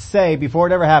Jesus say before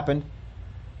it ever happened,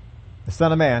 the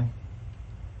Son of Man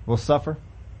will suffer,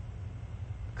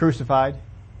 crucified,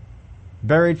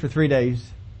 buried for 3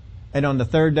 days, and on the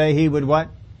third day he would what?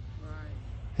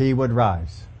 He would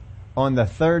rise. On the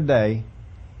third day,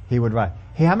 he would rise.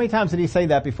 How many times did he say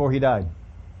that before he died?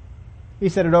 He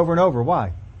said it over and over.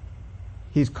 Why?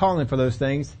 He's calling for those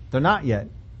things. They're not yet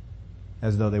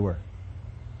as though they were.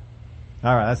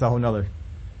 All right, that's a whole another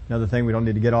thing. We don't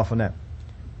need to get off on that.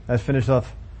 Let's finish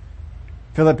off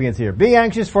Philippians here. Be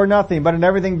anxious for nothing, but in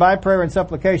everything by prayer and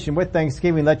supplication with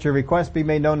thanksgiving let your requests be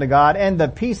made known to God, and the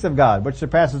peace of God, which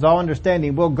surpasses all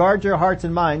understanding, will guard your hearts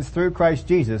and minds through Christ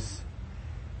Jesus.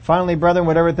 Finally, brethren,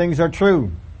 whatever things are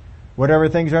true, whatever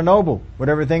things are noble,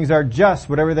 whatever things are just,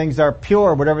 whatever things are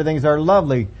pure, whatever things are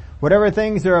lovely, whatever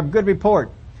things are of good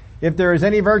report, if there is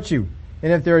any virtue,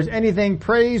 and if there is anything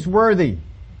praiseworthy,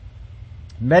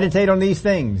 meditate on these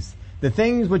things. The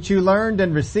things which you learned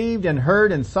and received and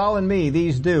heard and saw in me,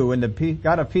 these do, and the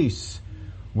God of peace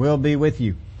will be with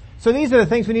you. So these are the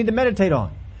things we need to meditate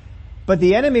on. But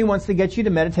the enemy wants to get you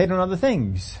to meditate on other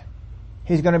things.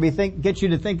 He's going to get you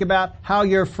to think about how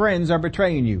your friends are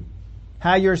betraying you,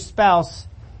 how your spouse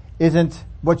isn't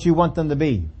what you want them to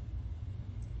be,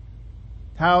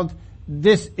 how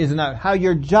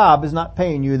your job is not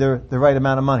paying you the right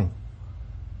amount of money,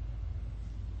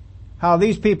 how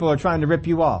these people are trying to rip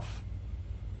you off.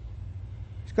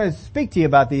 He's going to speak to you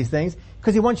about these things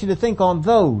because he wants you to think on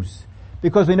those.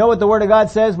 Because we know what the Word of God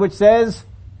says, which says,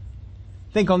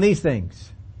 think on these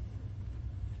things.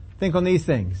 Think on these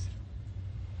things.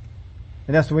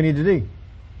 And that's what we need to do.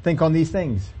 Think on these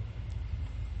things.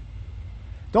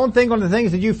 Don't think on the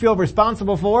things that you feel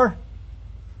responsible for.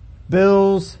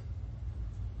 Bills,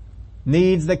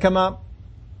 needs that come up,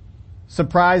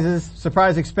 surprise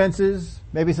expenses,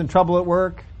 maybe some trouble at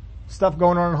work, stuff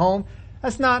going on at home.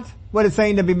 That's not what it's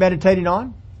saying to be meditating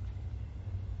on.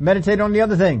 Meditate on the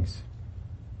other things.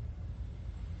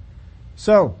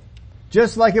 So,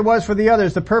 just like it was for the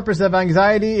others, the purpose of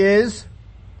anxiety is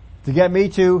to get me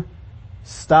to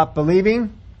stop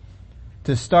believing,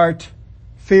 to start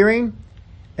fearing,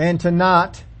 and to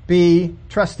not be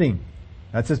trusting.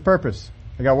 That's his purpose.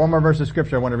 I got one more verse of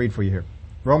scripture I want to read for you here.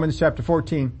 Romans chapter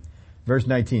 14, verse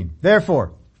 19.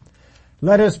 Therefore,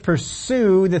 let us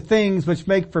pursue the things which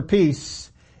make for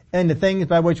peace and the things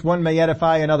by which one may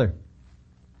edify another.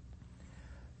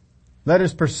 Let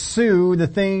us pursue the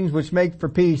things which make for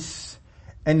peace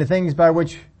and the things by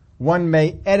which one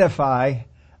may edify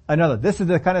another. This is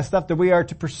the kind of stuff that we are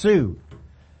to pursue.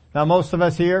 Now, most of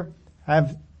us here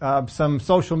have some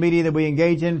social media that we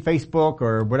engage in, Facebook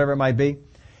or whatever it might be.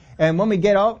 And when we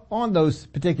get on those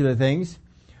particular things,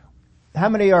 how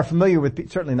many are familiar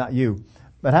with, certainly not you,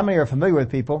 but how many are familiar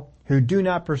with people who do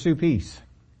not pursue peace?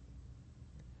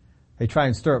 They try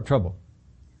and stir up trouble.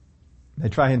 They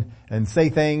try and say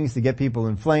things to get people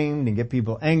inflamed and get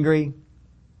people angry.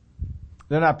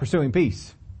 They're not pursuing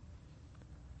peace.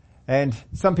 And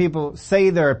some people say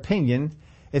their opinion,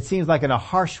 it seems like in a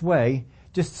harsh way,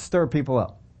 just to stir people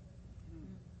up.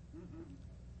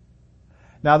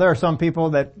 Now there are some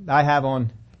people that I have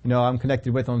on, I'm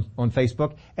connected with on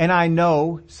Facebook, and I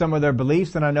know some of their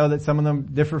beliefs, and I know that some of them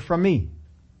differ from me.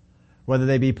 Whether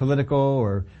they be political,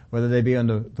 or whether they be on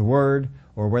the Word,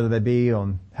 or whether they be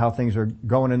on how things are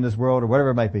going in this world, or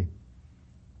whatever it might be.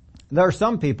 There are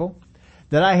some people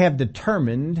that I have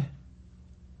determined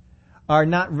are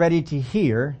not ready to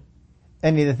hear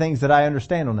any of the things that I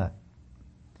understand on that.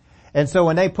 And so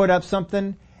when they put up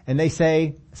something, and they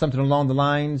say something along the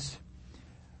lines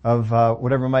of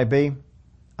whatever it might be,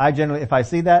 I generally, if I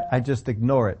see that, I just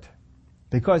ignore it.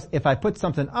 Because if I put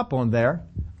something up on there,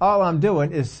 all I'm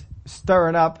doing is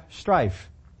stirring up strife.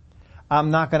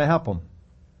 I'm not going to help them.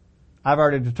 I've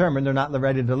already determined they're not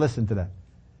ready to listen to that.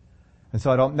 And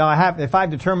so I don't, now if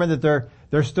I've determined that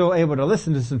they're still able to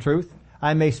listen to some truth,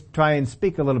 I may try and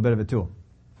speak a little bit of it to them.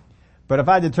 But if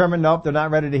I determine, nope, they're not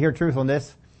ready to hear truth on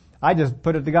this, I just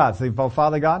put it to God. Say,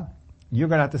 Father God, you're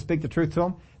going to have to speak the truth to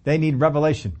them. They need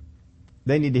revelation.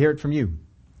 They need to hear it from you.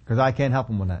 Because I can't help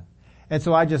them on that. And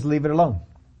so I just leave it alone.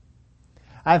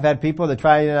 I've had people that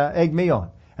try to egg me on.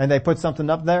 And they put something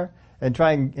up there and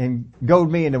try and goad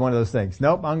me into one of those things.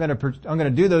 Nope, I'm going to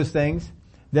do those things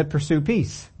that pursue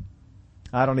peace.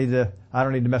 I don't need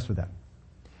to mess with that.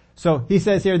 So he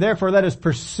says here, therefore let us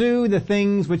pursue the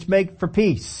things which make for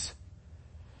peace.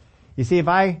 You see, if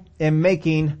I am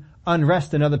making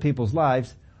unrest in other people's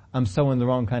lives, I'm sowing the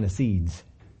wrong kind of seeds.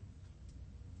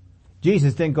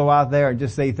 Jesus didn't go out there and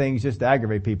just say things just to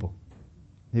aggravate people.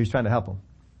 He was trying to help them.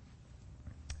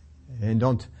 And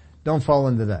don't fall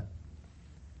into that.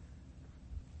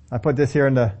 I put this here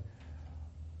on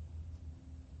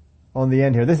the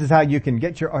end here. This is how you can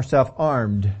get yourself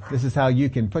armed. This is how you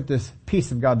can put this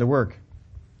peace of God to work.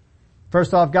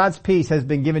 First off, God's peace has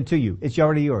been given to you. It's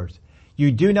already yours.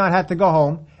 You do not have to go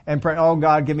home and pray, oh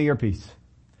God, give me your peace.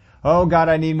 Oh God,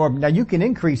 I need more. Now you can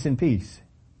increase in peace.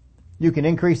 You can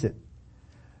increase it.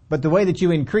 But the way that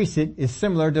you increase it is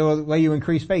similar to the way you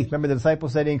increase faith. Remember the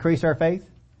disciples said, increase our faith?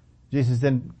 Jesus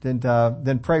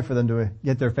didn't pray for them to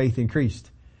get their faith increased.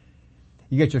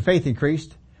 You get your faith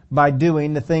increased by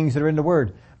doing the things that are in the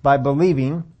Word. By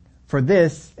believing for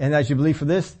this, and as you believe for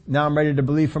this, now I'm ready to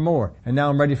believe for more. And now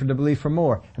I'm ready to believe for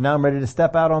more. And now I'm ready to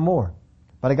step out on more.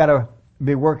 But I gotta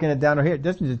be working it down here. It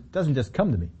doesn't just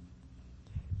come to me.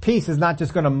 Peace is not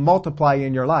just gonna multiply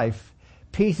in your life.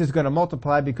 Peace is going to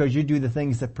multiply because you do the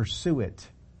things that pursue it.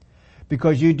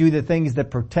 Because you do the things that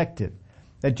protect it.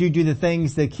 That you do the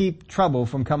things that keep trouble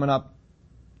from coming up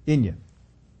in you.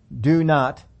 Do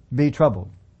not be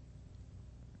troubled.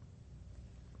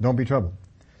 Don't be troubled.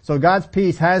 So God's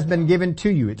peace has been given to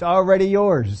you. It's already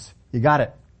yours. You got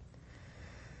it.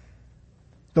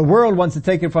 The world wants to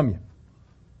take it from you.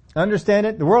 Understand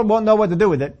it? The world won't know what to do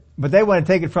with it, but they want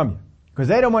to take it from you. Because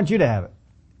they don't want you to have it.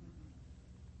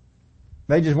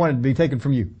 They just want it to be taken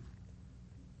from you.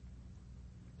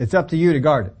 It's up to you to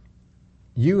guard it.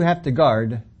 You have to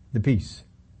guard the peace.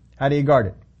 How do you guard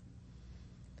it?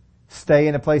 Stay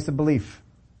in a place of belief.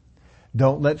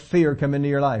 Don't let fear come into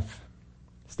your life.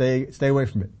 Stay away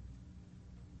from it.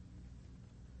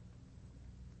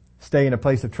 Stay in a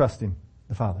place of trusting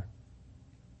the Father.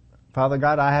 Father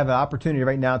God, I have an opportunity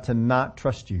right now to not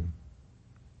trust you.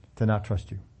 To not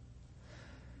trust you.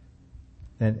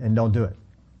 And don't do it.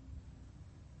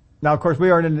 Now, of course, we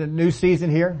are in a new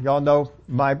season here. Y'all know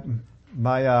my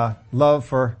love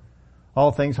for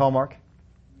all things Hallmark.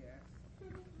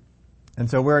 And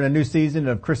so we're in a new season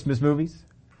of Christmas movies.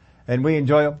 And we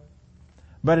enjoy them.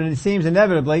 But it seems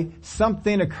inevitably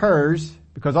something occurs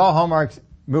because all Hallmark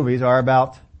movies are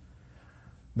about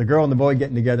the girl and the boy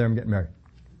getting together and getting married.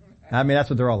 I mean,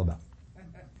 that's what they're all about.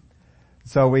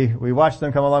 So we watch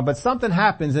them come along. But something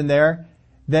happens in there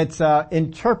that's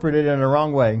interpreted in a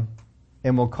wrong way.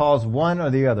 And will cause one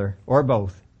or the other, or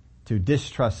both, to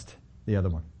distrust the other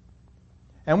one.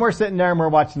 And we're sitting there and we're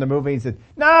watching the movie and said,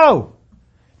 no!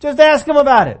 Just ask him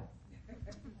about it.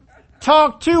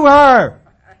 Talk to her!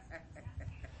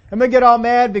 And we get all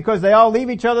mad because they all leave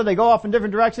each other. They go off in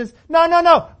different directions.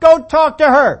 No. Go talk to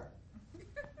her.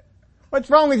 What's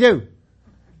wrong with you?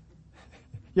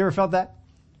 You ever felt that?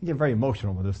 You get very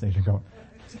emotional when those things are going.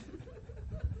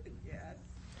 Yes.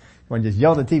 When you just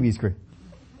yell at the TV screen.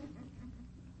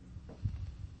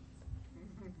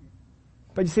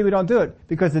 But you see, we don't do it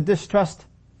because the distrust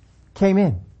came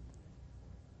in.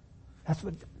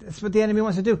 That's what the enemy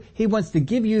wants to do. He wants to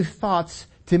give you thoughts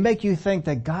to make you think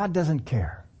that God doesn't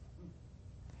care.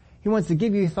 He wants to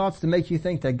give you thoughts to make you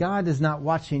think that God is not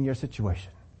watching your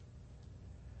situation.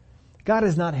 God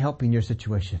is not helping your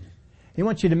situation. He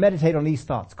wants you to meditate on these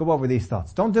thoughts. Go over these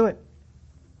thoughts. Don't do it.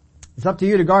 It's up to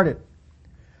you to guard it.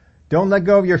 Don't let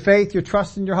go of your faith, your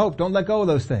trust, and your hope. Don't let go of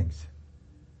those things.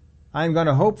 I am going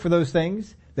to hope for those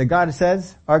things that God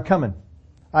says are coming.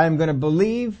 I am going to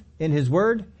believe in His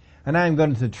Word, and I am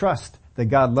going to trust that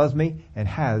God loves me and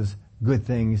has good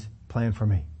things planned for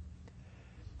me.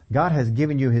 God has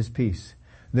given you His peace.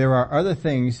 There are other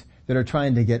things that are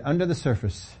trying to get under the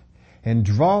surface and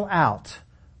draw out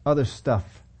other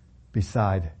stuff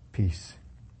beside peace.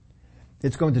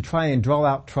 It's going to try and draw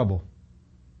out trouble.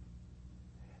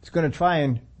 It's going to try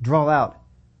and draw out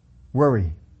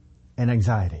worry and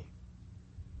anxiety.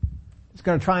 It's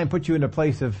going to try and put you in a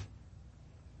place of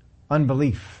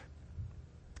unbelief,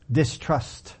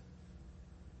 distrust.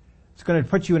 It's going to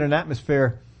put you in an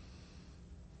atmosphere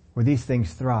where these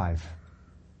things thrive.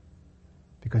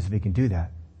 Because if He can do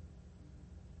that,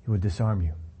 He would disarm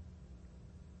you.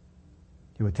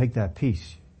 He would take that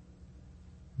peace,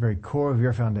 very core of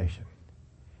your foundation,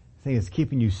 the thing that's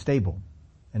keeping you stable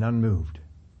and unmoved.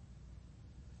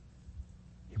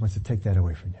 He wants to take that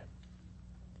away from you.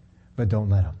 But don't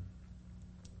let Him.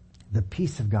 The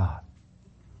peace of God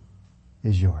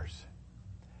is yours.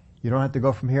 You don't have to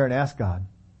go from here and ask God.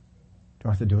 You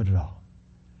don't have to do it at all.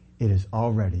 It is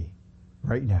already,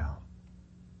 right now,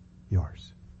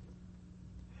 yours.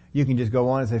 You can just go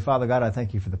on and say, Father God, I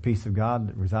thank You for the peace of God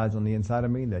that resides on the inside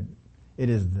of me, that it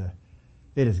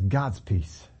is God's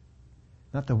peace,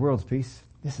 not the world's peace.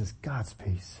 This is God's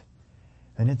peace,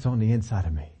 and it's on the inside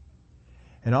of me.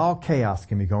 And all chaos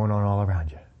can be going on all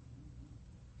around you.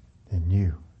 And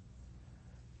you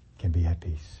can be at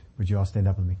peace. Would you all stand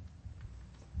up with me?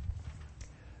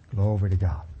 Glory to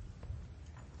God.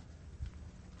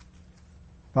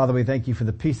 Father, we thank You for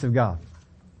the peace of God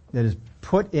that is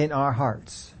put in our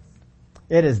hearts.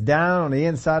 It is down on the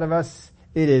inside of us.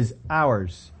 It is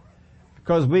ours.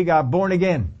 Because we got born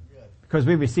again. Because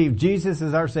we received Jesus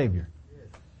as our Savior.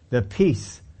 The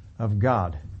peace of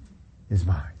God is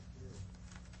mine.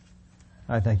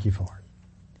 I thank You for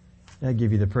it. I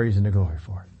give You the praise and the glory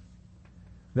for it.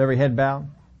 With every head bowed,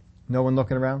 no one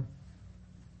looking around.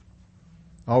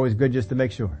 Always good just to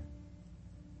make sure.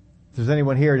 If there's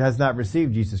anyone here that has not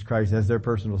received Jesus Christ as their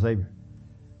personal Savior,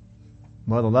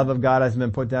 well, the love of God hasn't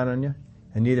been put down on you,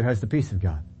 and neither has the peace of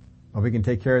God. Well, we can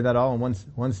take care of that all in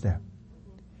one step.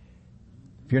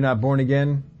 If you're not born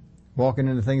again, walking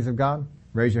in the things of God,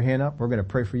 raise your hand up. We're going to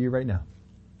pray for you right now.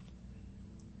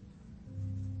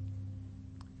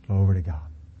 Glory to God.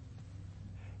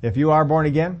 If you are born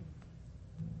again,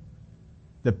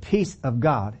 the peace of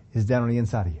God is down on the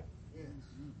inside of you.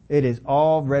 It is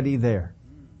already there.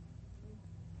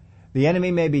 The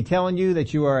enemy may be telling you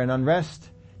that you are in unrest.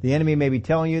 The enemy may be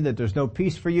telling you that there's no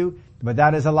peace for you, but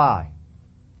that is a lie.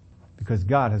 Because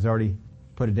God has already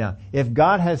put it down. If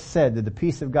God has said that the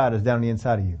peace of God is down on the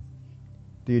inside of you,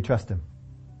 do you trust Him?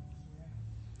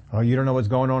 Oh, you don't know what's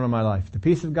going on in my life. The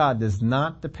peace of God does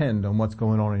not depend on what's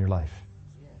going on in your life.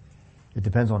 It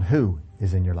depends on who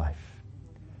is in your life.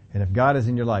 And if God is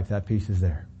in your life, that peace is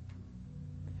there.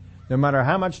 No matter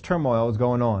how much turmoil is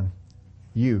going on,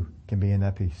 you can be in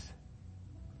that peace.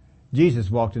 Jesus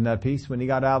walked in that peace when He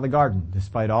got out of the garden,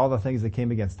 despite all the things that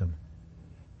came against Him.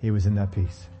 He was in that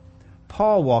peace.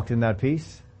 Paul walked in that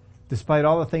peace, despite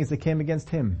all the things that came against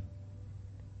him.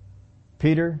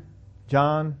 Peter,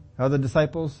 John, other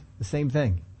disciples, the same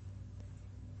thing.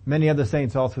 Many other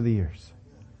saints all through the years.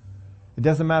 It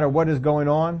doesn't matter what is going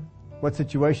on, what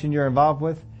situation you're involved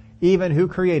with, even who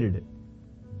created it.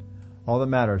 All that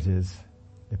matters is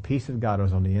the peace of God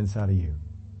is on the inside of you.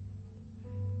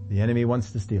 The enemy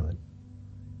wants to steal it,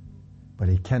 but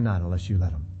he cannot unless you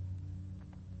let him.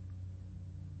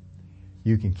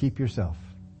 You can keep yourself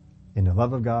in the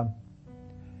love of God,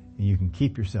 and you can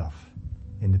keep yourself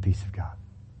in the peace of God.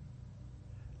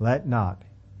 Let not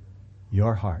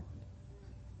your heart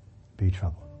be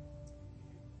troubled.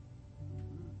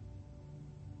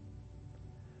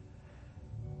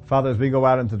 Father, as we go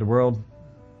out into the world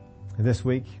this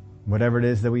week, whatever it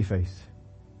is that we face,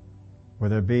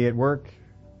 whether it be at work,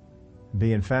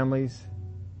 be in families,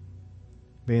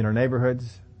 be in our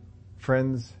neighborhoods,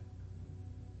 friends,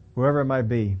 whoever it might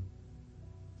be.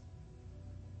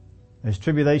 As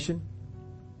tribulation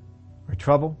or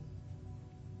trouble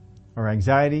or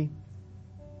anxiety,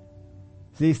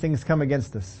 these things come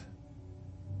against us.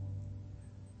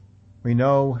 We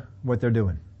know what they're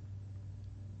doing,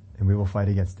 and we will fight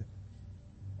against it.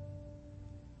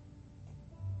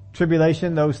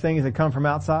 Tribulation, those things that come from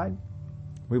outside,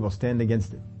 we will stand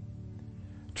against it.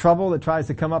 Trouble that tries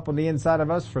to come up on the inside of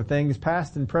us for things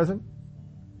past and present,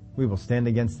 we will stand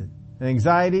against it. And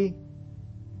anxiety,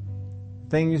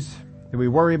 things that we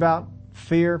worry about,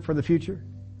 fear for the future,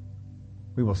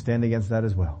 we will stand against that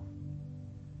as well.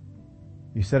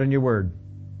 You said in your word,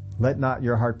 let not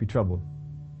your heart be troubled.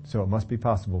 So it must be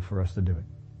possible for us to do it.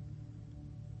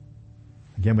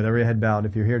 Again, with every head bowed,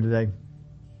 if you're here today,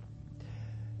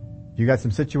 you got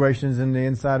some situations in the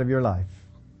inside of your life,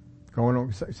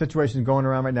 situations going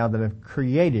around right now that have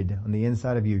created on the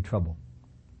inside of you trouble,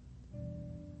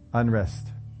 unrest,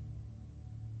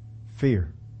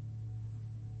 fear,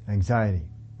 anxiety,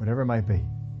 whatever it might be.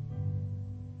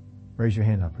 Raise your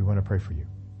hand up. We want to pray for you.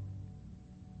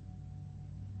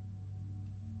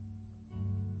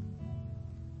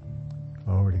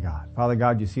 Glory to God. Father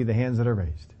God, you see the hands that are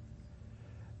raised.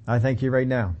 I thank you right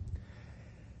now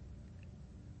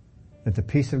that the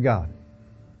peace of God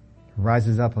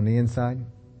rises up on the inside.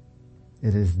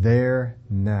 It is there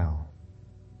now.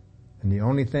 And the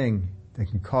only thing that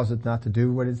can cause it not to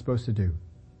do what it's supposed to do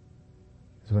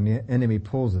is when the enemy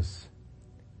pulls us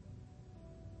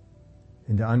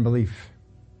into unbelief,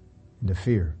 into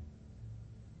fear,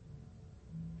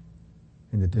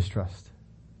 into distrust.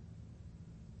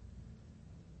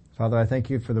 Father, I thank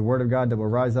you for the word of God that will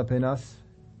rise up in us,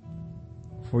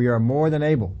 for we are more than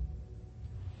able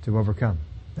to overcome.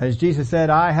 As Jesus said,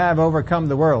 I have overcome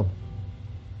the world.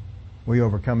 We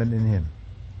overcome it in Him.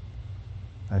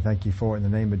 I thank you for it in the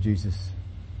name of Jesus.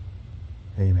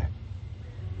 Amen.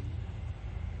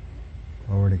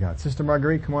 Glory to God. Sister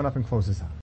Marguerite, come on up and close this out.